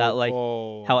agenda that, like,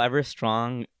 however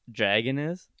strong Dragon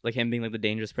is, like him being like the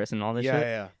dangerous person and all this shit.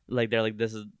 Yeah. Like they're like,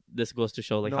 this goes to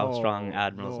show like how strong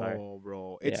admirals are. No,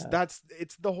 bro. It's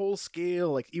the whole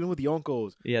scale. Like even with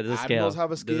Yonkos. Yeah, there's a scale. Admirals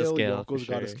have a scale. Yonkos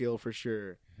got a scale for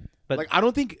sure. But like, I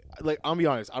don't think, like, I'll be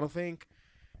honest, I don't think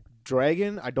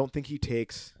Dragon. I don't think he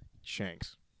takes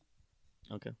Shanks.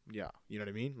 Okay. Yeah, you know what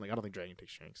I mean. Like I don't think Dragon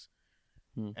takes Shanks.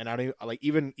 And I don't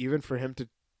even, even for him to,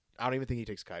 I don't even think he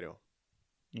takes Kaido.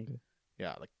 Okay.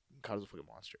 Yeah, like Kaido's a fucking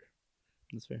monster.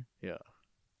 That's fair. Yeah.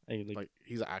 Like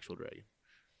he's an actual dragon.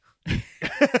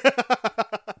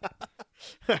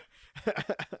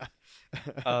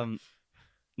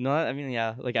 No, I mean,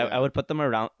 yeah. Like I would put them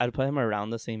around. I'd put him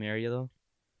around the same area though.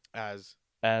 As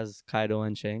Kaido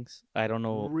and Shanks. I don't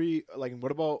know. Like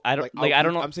what about? I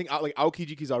don't know. I'm saying like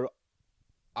Aokiji, Kizaru,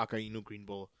 Akainu, Green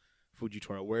Bull,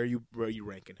 Fujitora. Where are you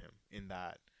ranking him in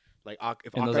that? Like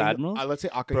if in those admirals, let's say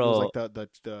Akainu is like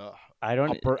the I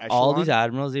don't upper echelon, all these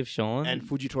admirals they've shown, and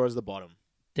Fujitora is the bottom.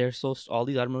 They're all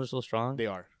these admirals are so strong. They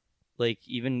are. Like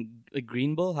even like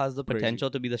Green Bull has the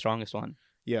potential to be the strongest one.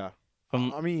 Yeah.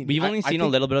 I mean, we've only seen a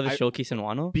little bit of his showcase in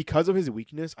Wano. Because of his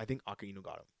weakness, I think Akainu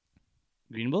got him.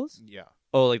 Green Bulls? Yeah.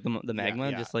 Oh, like the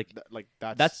magma, just like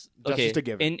that's okay. Just a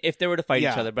given. And if they were to fight each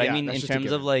other, but I mean in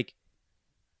terms of like.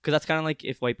 Because that's kind of like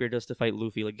if Whitebeard does to fight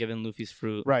Luffy, like given Luffy's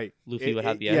fruit, right? Luffy would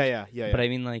have the edge. Yeah. But I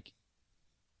mean, like,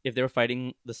 if they were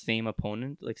fighting the same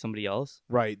opponent, like somebody else,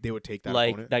 right? They would take that.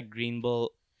 Like opponent. That Green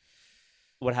Bull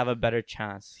would have a better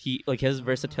chance. He like his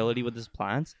versatility with his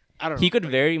plants. I don't know. He could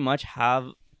very much have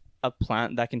a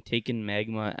plant that can take in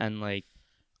magma and like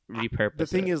repurpose. The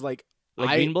thing is, like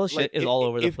Green Bull shit is all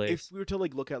over the place. If we were to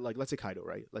like look at like let's say Kaido,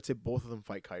 right? Let's say both of them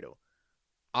fight Kaido.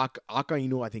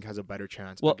 Akainu, I think, has a better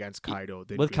chance against Kaido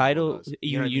than with Kaido. Does.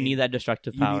 You need that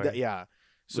destructive power. You need that, yeah.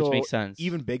 So which makes sense.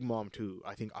 Even Big Mom too.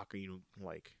 I think Akainu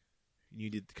like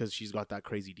needed because she's got that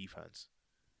crazy defense.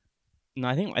 No,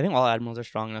 I think all admirals are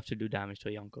strong enough to do damage to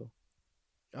a Yonko.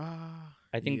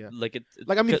 I think like it's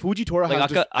like I mean Fujitora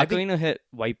like has Akainu hit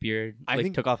Whitebeard. I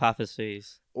think took off half his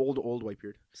face. Old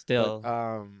Whitebeard. Still,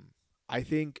 but, I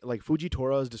think like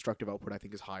Fujitora's destructive output I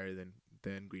think is higher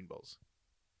than Green Bull's.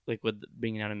 Like with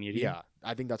bringing out a mutant? Yeah,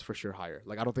 I think that's for sure higher.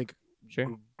 Like I don't think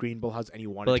Green Bull has any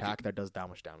one attack that does that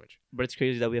much damage. But it's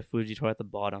crazy that we have Fujitora at the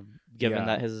bottom, given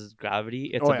that his gravity.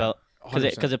 It's about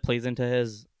because it plays into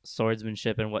his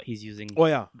swordsmanship and what he's using.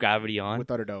 Gravity on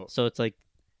without a doubt. So it's like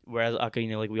whereas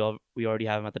Akainu, like we already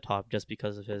have him at the top just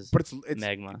because of his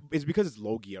magma. It's because it's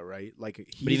Logia, right? Like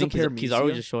he's but even Paramecia.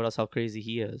 Kizaru just showed us how crazy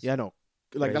he is. Yeah, no.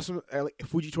 Like that's what, like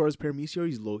Fujitora's Paramecia,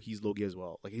 he's Logia as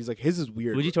well. Like he's like his is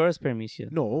weird. Fujitora's Paramecia.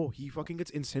 No, he fucking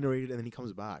gets incinerated and then he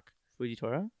comes back.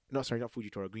 Fujitora? No, sorry, not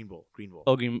Fujitora. Green Bull.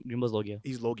 Oh, Green Bull's Logia.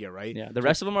 He's Logia, right? Yeah. The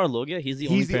rest of them are Logia. He's the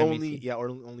only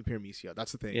Paramecia.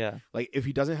 That's the thing. Yeah. Like if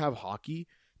he doesn't have Haki,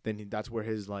 then that's where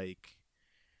his like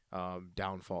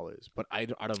downfall is. But I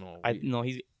don't know. No,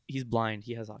 he's blind.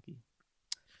 He has Haki.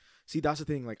 See, that's the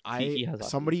thing. Like he has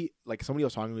somebody I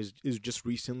was talking to is just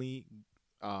recently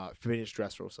finished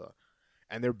Dressrosa,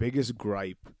 and their biggest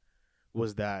gripe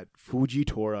was that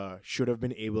Fujitora should have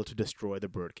been able to destroy the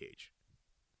birdcage.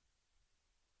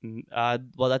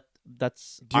 Well,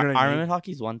 that's armament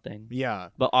hockey is one thing. Yeah,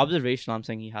 but observational, I'm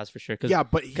saying he has for sure.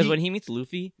 Because when he meets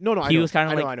Luffy, he was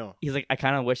kind of like, I know. He's like, I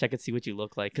kind of wish I could see what you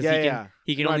look like, because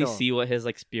he can only see what his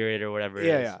like spirit or whatever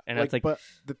is. And like, that's like. But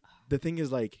the thing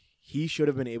is, like, he should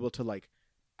have been able to like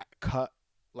cut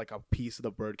like a piece of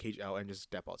the birdcage out and just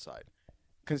step outside.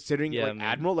 Considering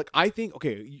Admiral, like I think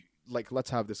like let's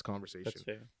have this conversation. That's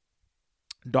fair.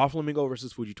 Doflamingo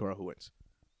versus Fujitora, who wins?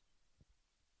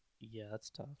 Yeah, that's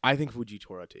tough. I think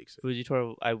Fujitora takes it.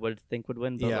 Fujitora, I would think would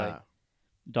win, but like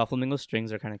Doflamingo's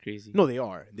strings are kind of crazy. No, they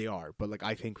are. But like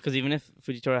I think because even if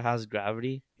Fujitora has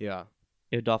gravity,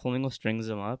 if Doflamingo strings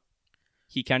him up,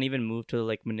 he can't even move to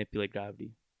like manipulate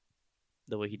gravity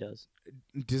the way he does.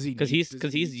 Does he?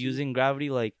 Because he's using gravity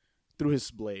like through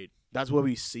his blade. That's what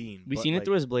we've seen. We've seen it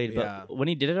through his blade, but when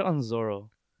he did it on Zoro,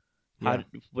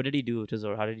 what did he do to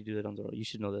Zoro? How did he do it on Zoro? You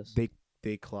should know this.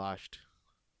 They clashed.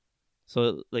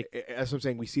 So like that's what I'm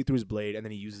saying. We see it through his blade, and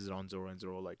then he uses it on Zoro, and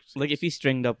Zoro like if he's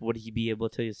stringed up, would he be able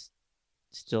to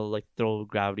still like throw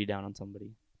gravity down on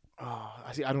somebody? Oh,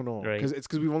 I don't know, right?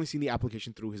 Because we've only seen the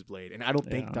application through his blade, and I don't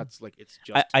think that's like it's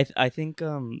just. I think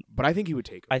but I think he would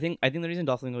take him. I think the reason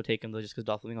Doflamingo would take him though is just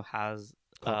because Doflamingo has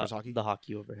the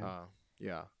Haki over him.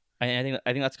 Yeah. I think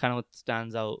that's kind of what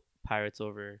stands out Pirates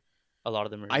over a lot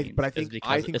of the Marines. But I think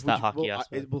it's that Haki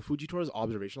aspect. Well, Fujitora's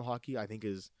observational Haki, I think,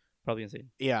 is probably insane.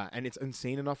 Yeah, and it's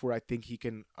insane enough where I think he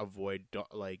can avoid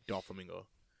like Doflamingo.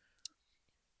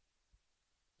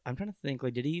 I'm trying to think.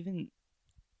 Like, did he even?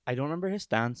 I don't remember his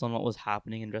stance on what was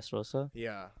happening in Dressrosa.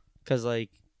 Yeah, because like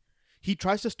he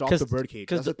tries to stop the birdcage.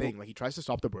 That's the thing. Like he tries to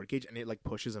stop the birdcage, and it like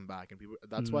pushes him back. And people.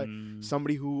 That's why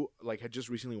somebody who like had just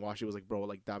recently watched it was like, "Bro,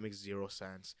 like that makes zero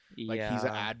sense. Like he's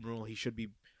an admiral. He should be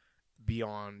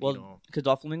beyond." Well, because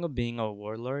Doflamingo being a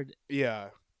warlord. Yeah.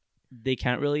 They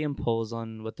can't really impose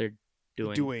on what they're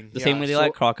doing. The same way they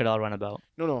let Crocodile run about.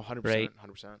 No, 100%, right?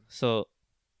 100%. So,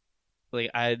 like,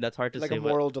 that's hard to say. Like a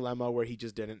moral dilemma where he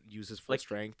just didn't use his full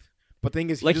strength. But the thing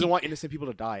is, he doesn't want innocent people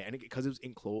to die, and because it was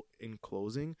in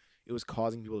closing, it was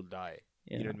causing people to die.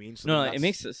 Yeah. You know what I mean? So it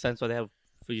makes sense why they have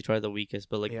Fujitora the weakest,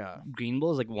 but like Green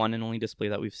Bull is like one and only display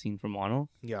that we've seen from Wano.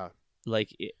 Yeah.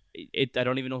 Like I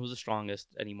don't even know who's the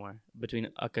strongest anymore between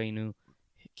Akainu,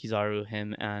 Kizaru,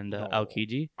 him, and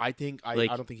Aokiji. I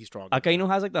don't think he's strong. Akainu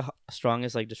has like the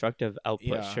strongest like destructive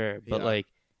output, but like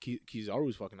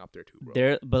Kizaru's fucking up there too,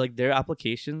 bro. Their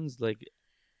applications, like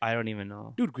I don't even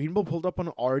know. Dude, Green Bull pulled up on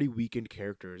already weakened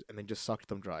characters and then just sucked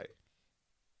them dry.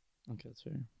 Okay, that's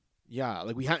fair. Yeah,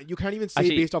 like you can't even say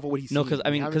based off of what he's. No, because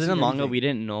in the manga we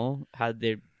didn't know how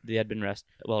they had been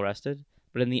well rested,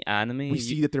 but in the anime we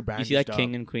see that they're bandaged. You see that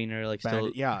King and Queen are like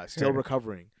still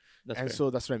recovering. That's and fair. So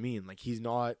that's what I mean. Like he's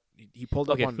not. He pulled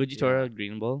up on Fujitora,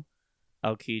 Green Bull,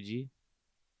 Aokiji,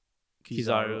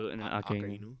 Kizaru, and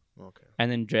Akainu. Okay.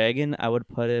 And then Dragon, I would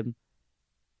put him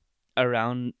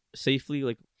around safely,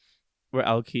 like where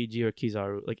Aokiji or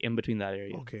Kizaru, like in between that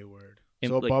area. Okay, word.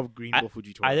 So above Green Bull,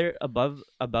 Fujitora. Either above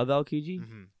Aokiji,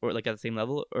 or like at the same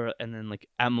level, and then like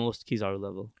at most Kizaru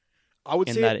level. I would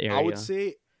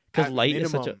say because light minimum,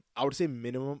 is such a. I would say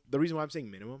minimum. The reason why I'm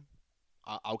saying minimum,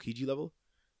 Aokiji level.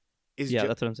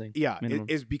 That's what I'm saying. Yeah,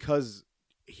 is because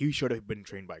he should have been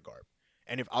trained by Garp,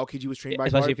 and if Aokiji was trained by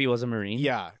especially Garp, if he was a Marine,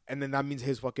 and then that means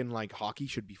his fucking like Haki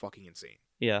should be fucking insane.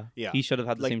 Yeah, he should have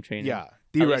had the same training. Yeah,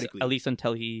 theoretically, at least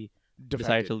until he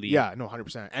decided to leave. Yeah, no,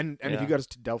 100%. And if you got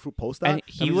to delve through post that,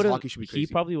 Haki should be crazy. He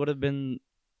probably would have been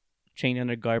trained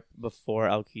under Garp before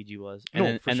Aokiji was,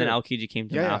 and then Aokiji came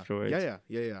to him afterwards.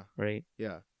 Yeah. Right.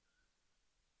 Yeah.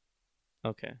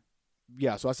 Okay.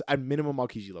 Yeah, so that's at minimum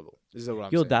Aokiji level. This is what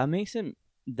I'm saying.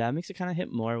 That makes it kind of hit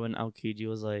more when Aokiji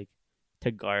was like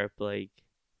to Garp, like,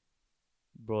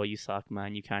 bro, you suck,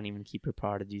 man. You can't even keep your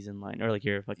prodigies in line, or like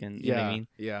you're fucking. You know what I mean?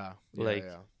 Yeah.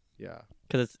 Yeah.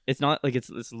 Because it's not like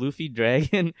it's Luffy,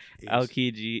 Dragon,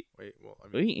 Aokiji. Wait, well, I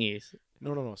mean, Ace.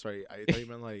 No. Sorry, I thought you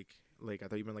meant like like I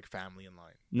thought you meant like family in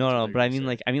line. No, but I mean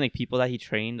like people that he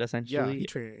trained essentially. Yeah, he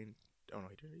trained. Oh no,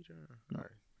 he didn't. All right,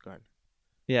 go ahead.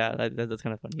 Yeah, that's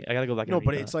kind of funny. I gotta go back. No,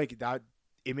 but it's like that.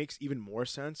 It makes even more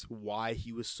sense why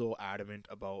he was so adamant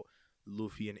about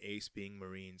Luffy and Ace being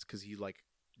Marines, because he like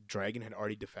Dragon had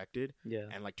already defected. Yeah.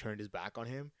 And like turned his back on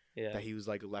him. Yeah. That he was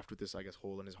like left with this, I guess,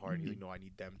 hole in his heart. Mm-hmm. He's like, no, I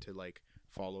need them to like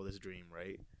follow this dream,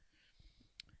 right?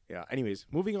 Yeah. Anyways,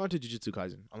 moving on to Jujutsu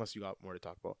Kaisen, unless you got more to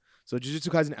talk about. So Jujutsu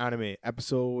Kaisen anime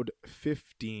episode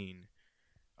 15.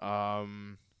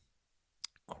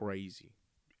 Crazy.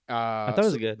 I thought it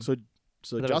was good. So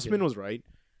Justman was right.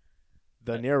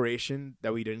 The narration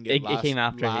that we didn't get last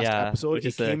episode,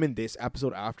 it came in this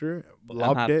episode after.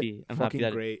 Loved it. I'm fucking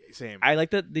happy great. Same. I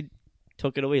like that they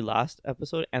took it away last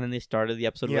episode and then they started the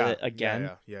episode with it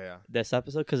again. Yeah. This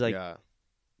episode, because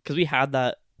we had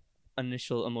that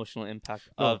initial emotional impact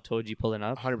of Toji pulling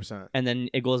up, 100%, and then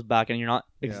it goes back, and you're not.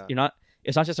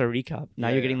 It's not just a recap. Now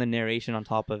you're getting the narration on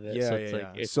top of it.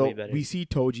 It's way better. We see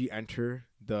Toji enter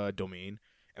the domain,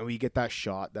 and we get that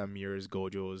shot that mirrors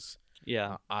Gojo's.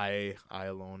 Yeah. I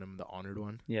alone am the honored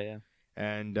one. Yeah.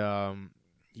 And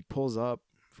he pulls up,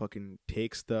 fucking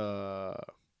takes the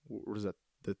what is that?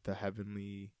 The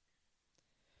heavenly,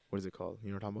 what is it called? You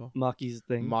know what I'm talking about? Maki's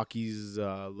thing. Maki's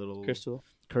little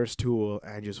curse tool,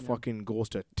 and just fucking goes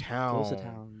to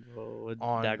town. Bro. With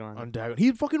Dagon. On Dagon.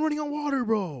 He's fucking running on water,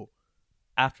 bro.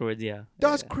 Afterwards, yeah.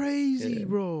 That's crazy,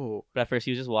 bro. But at first,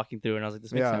 he was just walking through, and I was like,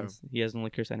 this makes sense. He has no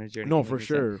curse energy. No, for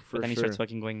sure. But then he starts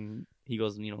fucking going, he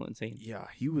goes, insane. Yeah,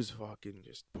 he was fucking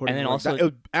just putting and then also,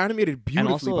 it animated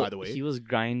beautifully, by the way. He was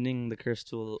grinding the curse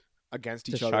tool against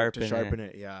each other to sharpen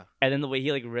it, yeah. And then the way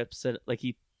he like rips it, like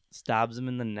he stabs him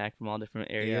in the neck from all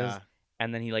different areas. Yeah.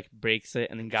 And then he like breaks it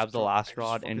and then grabs the last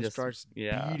rod and just starts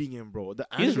beating him, bro. The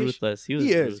he was ruthless. He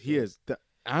is. The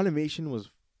animation was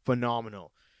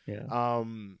phenomenal. Yeah.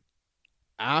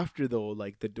 After though,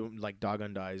 like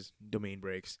Dagon dies, domain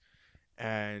breaks,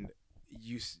 and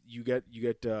you get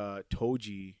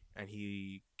Toji, and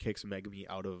he kicks Megumi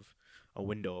out of a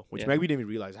window, which Megumi didn't even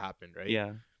realize happened, right?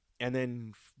 Yeah. And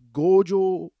then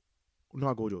Jogo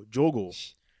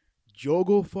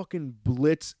fucking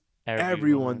blitz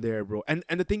everyone there, bro. And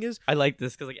the thing is, I like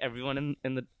this because like everyone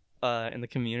in the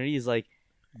community is like,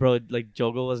 bro, like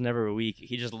Jogo was never weak.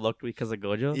 He just looked weak because of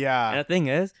Gojo. Yeah. And the thing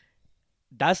is,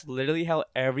 that's literally how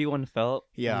everyone felt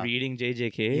reading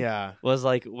JJK. Yeah. Was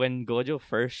like when Gojo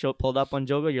first pulled up on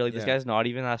Jogo, you're like, this guy's not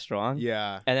even that strong.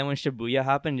 Yeah. And then when Shibuya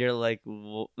happened, you're like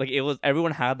it was,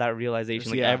 everyone had that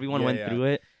realization. Like everyone went through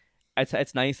it.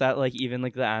 It's nice that like even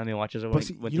like the anime watchers are went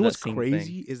through what's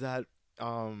crazy is that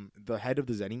the head of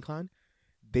the Zenin clan,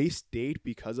 they state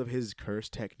because of his curse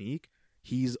technique,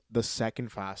 he's the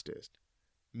second fastest.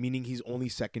 Meaning he's only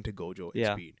second to Gojo in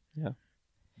speed. Yeah.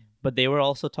 But they were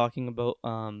also talking about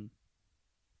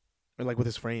like with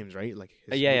his frames, right? Like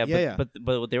but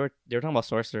they were talking about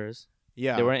sorcerers.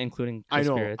 Yeah. They weren't including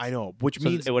spirits. I know. Which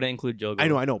means it wouldn't include Jogo.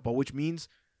 I know, but which means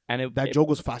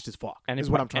Jogo's fast as fuck. And is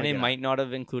what I'm trying to get might not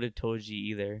have included Toji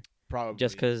either. Probably.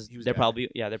 Just because they're probably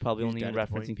only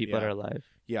referencing people that are alive.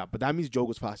 Yeah, but that means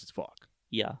Jogo's fast as fuck.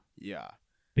 Yeah. Yeah.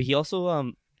 But he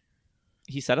also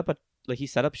he set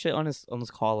up shit on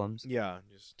his columns. Yeah.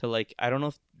 To like, I don't know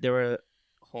if they were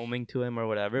homing to him or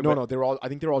whatever. No, I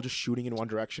think they're all just shooting in one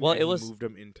direction. Well, and he moved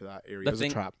him into that area. It was a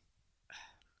trap.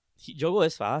 Jogo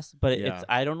is fast, but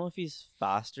I don't know if he's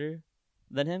faster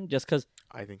than him. Just because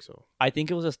I think so. I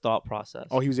think it was his thought process.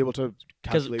 Oh, he was able to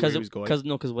calculate where he was going.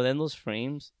 Because within those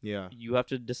frames, you have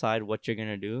to decide what you're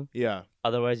gonna do. Yeah.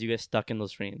 Otherwise, you get stuck in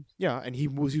those frames. Yeah, and he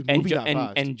was moving that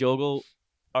fast. And Jogo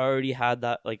already had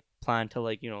that like plan to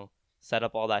like set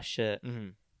up all that shit. Mm-hmm.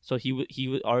 So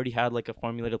he already had like a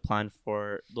formulated plan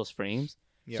for those frames.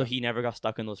 Yeah. So he never got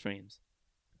stuck in those frames.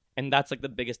 And that's like the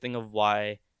biggest thing of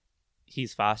why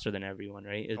he's faster than everyone,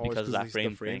 right? Is because of that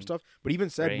frame stuff. But even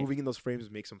said moving in those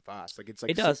frames makes him fast. Like it's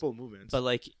like simple movements. But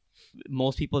like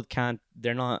most people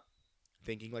they're not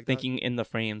thinking in the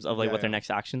frames of like what their next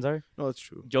actions are. No, that's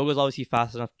true. Jogo's obviously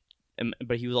fast enough,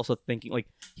 but he was also thinking like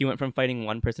he went from fighting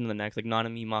one person to the next, like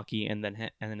Nanami, Maki, and then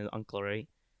his uncle, right?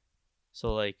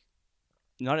 So like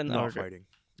not in the order. Fighting.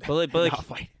 But like not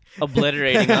fighting.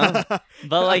 Obliterating them.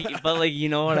 but like you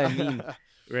know what I mean,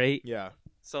 right? Yeah.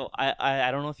 So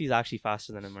I don't know if he's actually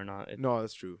faster than him or not. No,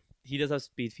 that's true. He does have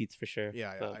speed feats for sure.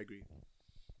 Yeah, I agree.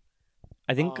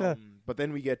 I think but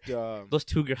then we get those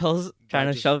two girls trying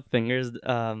to shove fingers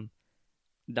down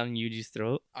Yuji's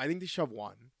throat. I think they shove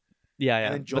one. Yeah.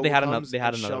 And then but they had another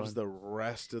shoves one. The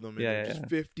rest of them in there, just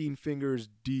 15 fingers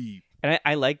deep. And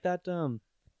I like that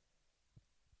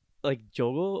like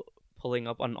Jogo pulling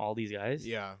up on all these guys.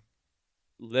 Yeah.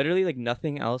 literally like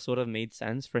nothing else would have made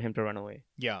sense for him to run away.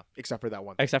 Yeah, except for that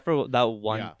one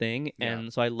thing.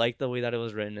 And so I like the way that it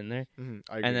was written in there. I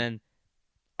agree. And then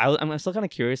I'm still kind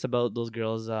of curious about those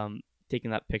girls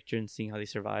taking that picture and seeing how they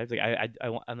survived. Like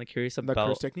I'm like curious about the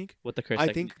curse technique. What the curse?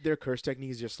 I think their curse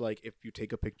technique is just like if you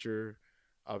take a picture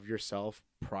of yourself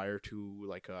prior to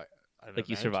like an event,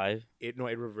 you survive. It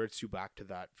reverts you back to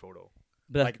that photo.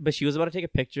 But she was about to take a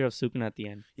picture of Sukuna at the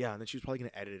end. Yeah, and then she was probably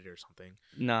gonna edit it or something.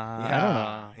 Nah,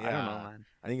 yeah, I don't know, man.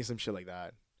 I think it's some shit like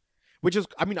that. Which is,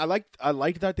 I mean, I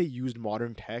liked that they used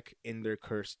modern tech in their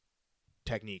curse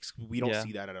techniques. We don't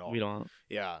see that at all. We don't.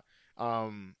 Yeah.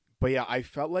 But yeah, I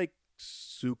felt like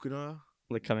Sukuna,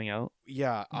 like coming out.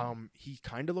 Yeah. He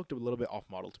kind of looked a little bit off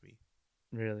model to me.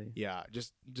 Really? Yeah.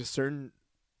 Just certain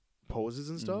poses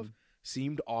and stuff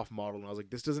seemed off model, and I was like,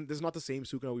 this is not the same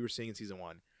Sukuna we were seeing in season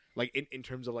 1. Like in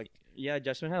terms of like. Yeah,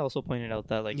 Justin had also pointed out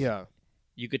that like. Yeah.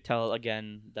 You could tell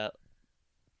again that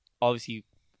obviously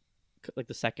like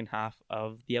the second half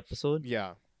of the episode.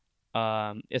 Yeah.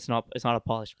 It's not a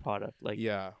polished product. Like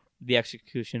the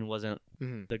execution wasn't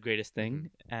the greatest thing,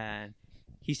 and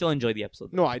he still enjoyed the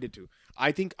episode. No, I did too.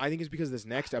 I think it's because this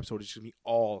next episode is just gonna be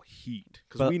all heat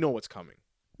because we know what's coming.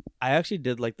 I actually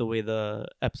did like the way the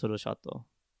episode was shot though.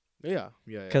 Yeah.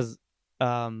 Because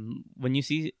when you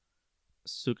see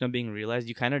Sukuna being realized,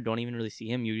 you kind of don't even really see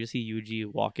him. You just see Yuji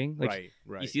walking. Like,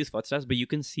 right. You see his footsteps, but you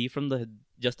can see from the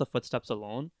footsteps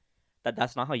alone that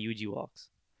that's not how Yuji walks.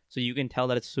 So you can tell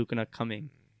that it's Sukuna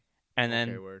coming, and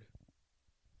then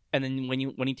and then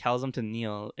when he tells them to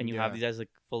kneel, and you have these guys like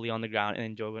fully on the ground, and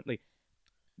then Joe like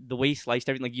the way he sliced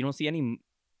everything, like you don't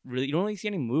really see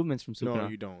any movements from Sukuna. No,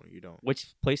 you don't.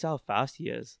 Which plays how fast he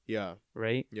is. Yeah.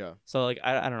 Right. Yeah. So like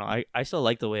I don't know. I still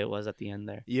like the way it was at the end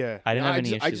there. Yeah. I didn't have any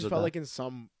issues. I just with felt that. like in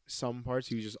some parts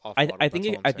he was just off. I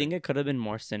think it could have been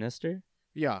more sinister.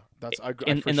 Yeah, that's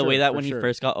in the way that when he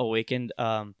first got awakened,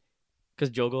 because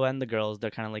Jogo and the girls,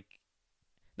 they're kind of like,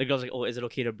 the girls like, oh, is it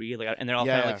okay to breathe? Like, and they're all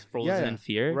kind of like frozen in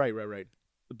fear. Right.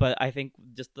 But I think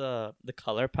just the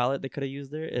color palette they could have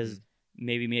used there is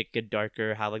maybe make it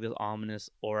darker, have like this ominous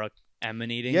aura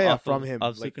emanating from him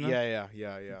of like, Sukuna.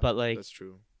 Yeah. But like that's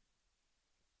true.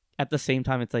 At the same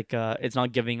time, it's like it's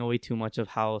not giving away too much of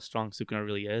how strong Sukuna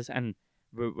really is, and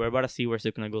we're about to see where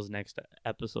Sukuna goes next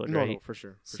episode, right? No, for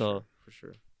sure. For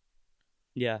sure.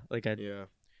 Yeah,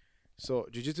 So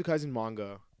Jujutsu Kaisen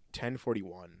manga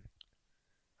 1041.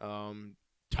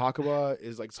 Takaba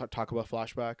is like Takaba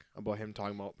flashback about him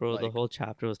talking about the whole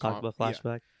chapter was talking about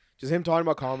flashback. Yeah. Just him talking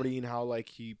about comedy and how like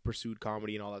he pursued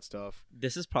comedy and all that stuff.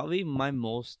 This is probably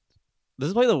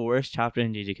the worst chapter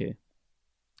in JJK,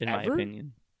 in my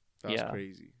opinion. That's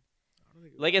crazy.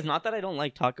 Like it's not that I don't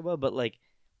like Takaba, but like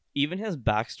even his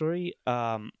backstory,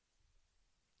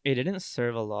 it didn't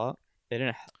serve a lot. It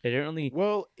didn't really.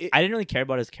 Well, I didn't really care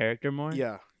about his character more.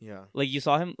 Yeah. Like you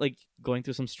saw him like going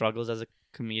through some struggles as a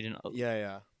comedian.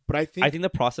 Yeah. But I think the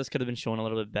process could have been shown a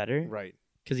little bit better. Right.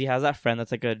 Because he has that friend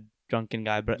that's like a drunken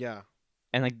guy, but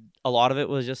and like a lot of it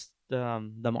was just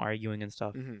them arguing and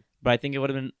stuff. Mm-hmm. But I think it would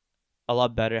have been a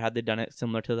lot better had they done it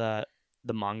similar to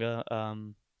the manga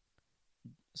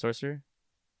sorcerer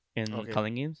in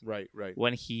Culling Games. Right.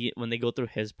 When they go through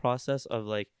his process of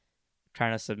like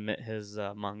trying to submit his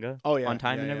manga on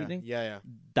time and everything. Yeah.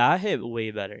 That hit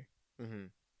way better.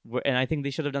 Mm-hmm. And I think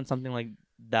they should have done something like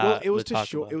that. Well, it was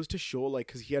to show like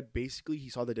because he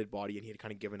saw the dead body and he had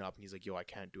kind of given up and he's like, yo, I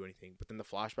can't do anything. But then the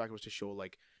flashback was to show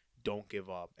like, don't give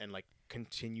up and like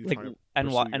continue like, trying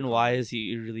to and why is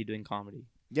he really doing comedy?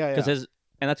 Yeah. Because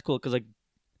and that's cool because like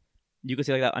you could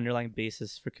see like that underlying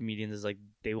basis for comedians is like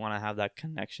they want to have that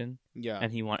connection. Yeah.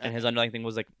 And and his underlying thing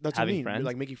was like that's having friends,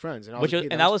 like making friends, and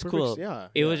that was cool. Yeah.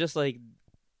 It was just like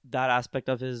that aspect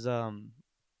of his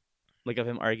like of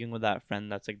him arguing with that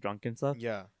friend that's like drunk and stuff.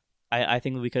 Yeah. I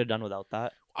think we could have done without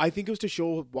that. I think it was to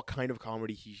show what kind of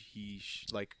comedy he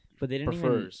like. But they didn't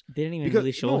prefers. They didn't even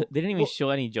really show. They didn't even show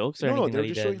any jokes or anything. No, they were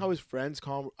just showing how his friend's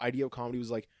idea of comedy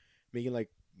was like making like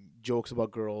jokes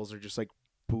about girls or just like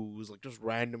booze, like just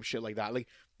random shit like that, like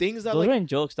things that those like weren't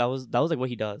jokes. That was like what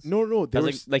he does. No, that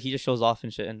was like he just shows off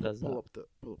and shit and does pull that.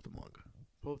 Pull up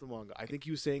the manga. I think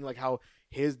he was saying like how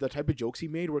the type of jokes he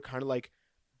made were kind of like,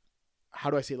 how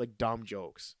do I say it, like dumb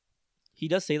jokes. He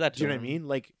does say that. Do you know what I mean?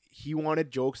 Like he wanted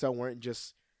jokes that weren't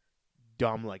just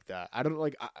dumb like that. I don't know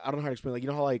how to explain. Like you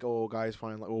know how like guys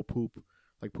find like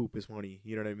poop is funny.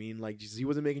 You know what I mean? Like just, he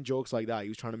wasn't making jokes like that. He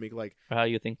was trying to make like how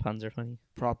you think puns are funny.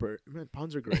 Proper man,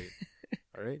 puns are great.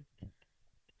 All right.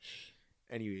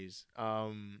 Anyways,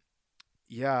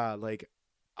 yeah, like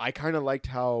I kind of liked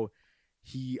how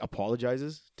he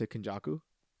apologizes to Kenjaku.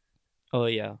 Oh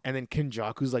yeah. And then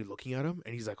Kenjaku's like looking at him,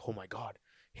 and he's like, "Oh my god."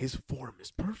 his form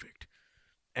is perfect.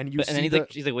 And then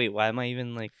he's like, wait, why am I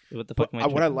even like, what the fuck am I?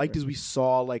 What I liked is we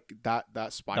saw like that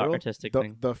spiral, the artistic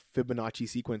thing, the Fibonacci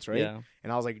sequence, right? Yeah.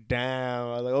 And I was like, damn.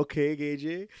 I was like, okay,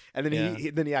 KJ. And then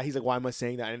he's like, why am I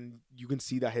saying that? And you can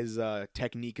see that his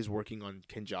technique is working on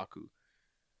Kenjaku.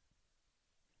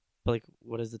 But like,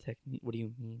 what is the technique? What do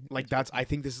you mean? Like I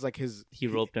think this is like his. He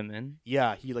roped him in.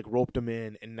 Yeah, he like roped him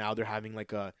in, and now they're having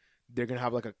like they're gonna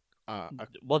have like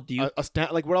a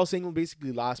stand, like what I was saying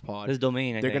basically last pod. His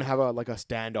domain. They're gonna have a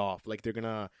standoff. Like they're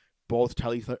gonna both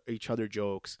tell each other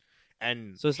jokes,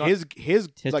 and so it's his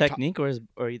like, technique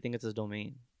or you think it's his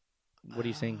domain? What are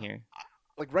you saying here?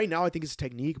 Like right now, I think it's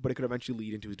technique, but it could eventually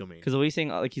lead into his domain. Because what he's saying,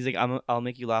 like he's like, I'll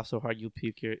make you laugh so hard you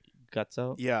puke your guts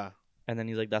out. Yeah. And then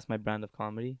he's like, that's my brand of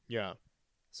comedy. Yeah.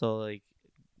 So like,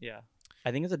 yeah,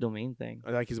 I think it's a domain thing.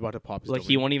 I think he's about to pop his like domain.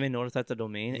 He won't even notice that's a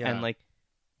domain, and like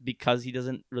because he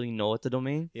doesn't really know it's a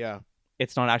domain. Yeah.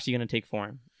 It's not actually gonna take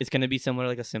form. It's gonna be similar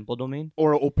like a simple domain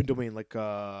or an open domain like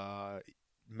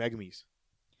Megami's.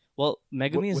 Well,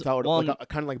 Megami's without like a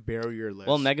kind of like barrierless.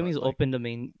 Well, Megami's open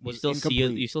domain. You still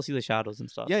see the shadows and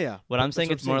stuff. Yeah, yeah. What I'm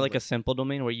saying, it's more like a simple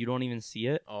domain where you don't even see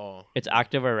it. Oh. It's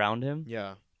active around him.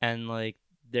 Yeah. And like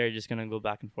they're just gonna go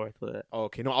back and forth with it. Oh,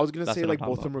 okay. No, I was gonna say like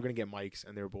both of them were gonna get mics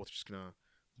and they were both just gonna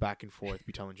back and forth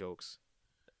be telling jokes.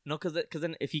 No, because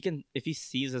then if he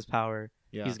sees his power,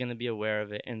 he's gonna be aware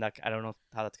of it, and that I don't know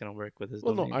how that's gonna work with his.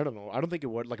 Well, no, I don't know. I don't think it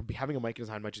would. Like having a mic in his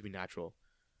hand might just be natural.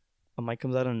 A mic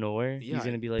comes out of nowhere. Yeah, he's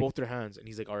gonna be like both their hands, and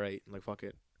he's like, "All right, like fuck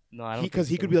it." No, I don't. Because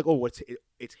he could be like, "Oh,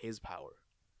 it's his power."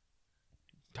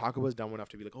 Takuba's dumb enough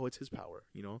to be like, "Oh, it's his power,"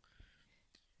 you know.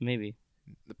 Maybe.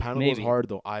 The panel goes hard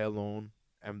though. I alone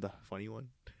am the funny one.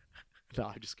 No,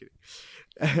 I'm just kidding.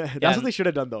 That's what they should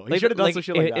have done though. He should have done some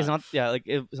shit like that. It's not. Yeah, like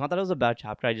it's not that it was a bad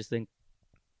chapter. I just think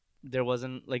there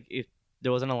wasn't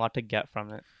there wasn't a lot to get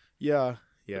from it. Yeah.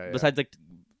 Besides like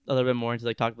a little bit more into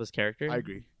like Takuba's character. I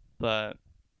agree. But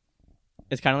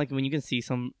it's kind of like when you can see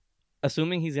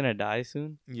assuming he's gonna die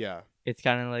soon. Yeah. It's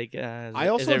kind of like,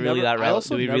 is it really that relevant?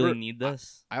 Do we really need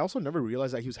this? I also never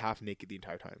realized that he was half naked the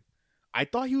entire time. I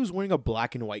thought he was wearing a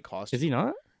black and white costume. Is he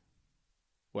not?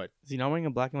 What? Is he not wearing a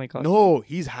black and white costume? No,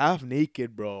 he's half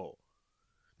naked, bro.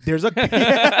 There's a... That's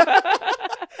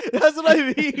what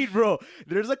I mean, bro.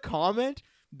 There's a comment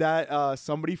that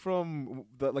somebody from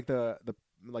the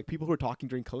people who are talking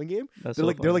during Killing Game,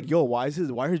 they're like, yo, why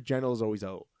are his genitals always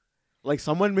out? Like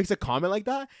someone makes a comment like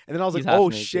that, and then I was like,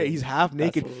 oh shit, he's half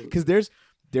naked. Because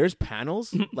there's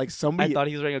panels like somebody. I thought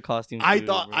he was wearing a costume. I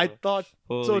thought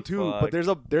so too. Fuck. But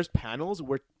there's panels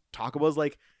where Takuba's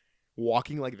like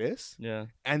walking like this. Yeah.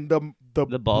 And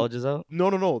the bulge is out. No.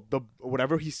 The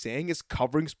whatever he's saying is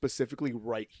covering specifically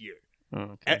right here.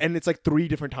 Oh, okay. And it's like 3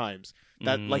 different times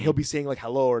that like he'll be saying like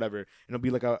hello or whatever, and it'll be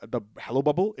like the hello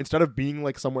bubble instead of being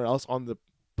like somewhere else on the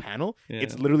panel. Yeah.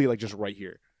 It's literally like just right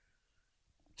here.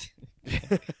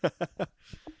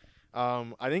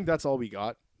 I think that's all we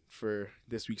got for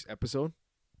this week's episode.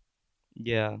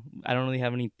 Yeah, I don't really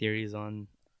have any theories on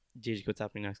Jujutsu what's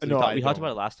happening next. No, we talked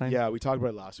about it last time. Yeah, we talked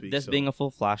about it last week. This being a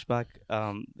full flashback,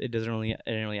 it didn't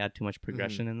really add too much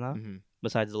progression in that. Mm-hmm.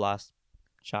 Besides the last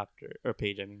chapter or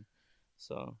page, I mean.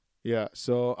 So yeah.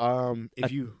 So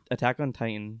if you Attack on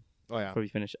Titan. Oh yeah. Before we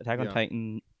finish, Attack on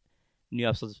Titan new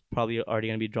episodes probably already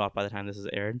gonna be dropped by the time this is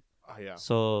aired. Yeah.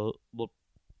 So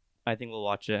I think we'll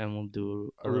watch it and we'll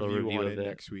do a little review of it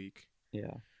next week.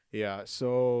 Yeah. Yeah.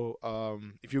 So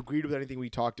if you agreed with anything we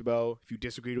talked about, if you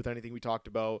disagreed with anything we talked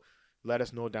about, let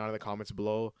us know down in the comments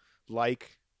below.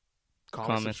 Like,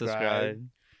 comment, subscribe.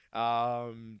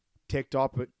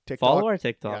 TikTok. Follow our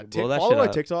TikTok. Yeah, follow our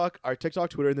TikTok. Our TikTok,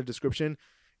 Twitter in the description.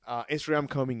 Instagram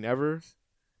coming never.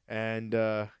 And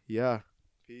yeah.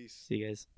 Peace. See you guys.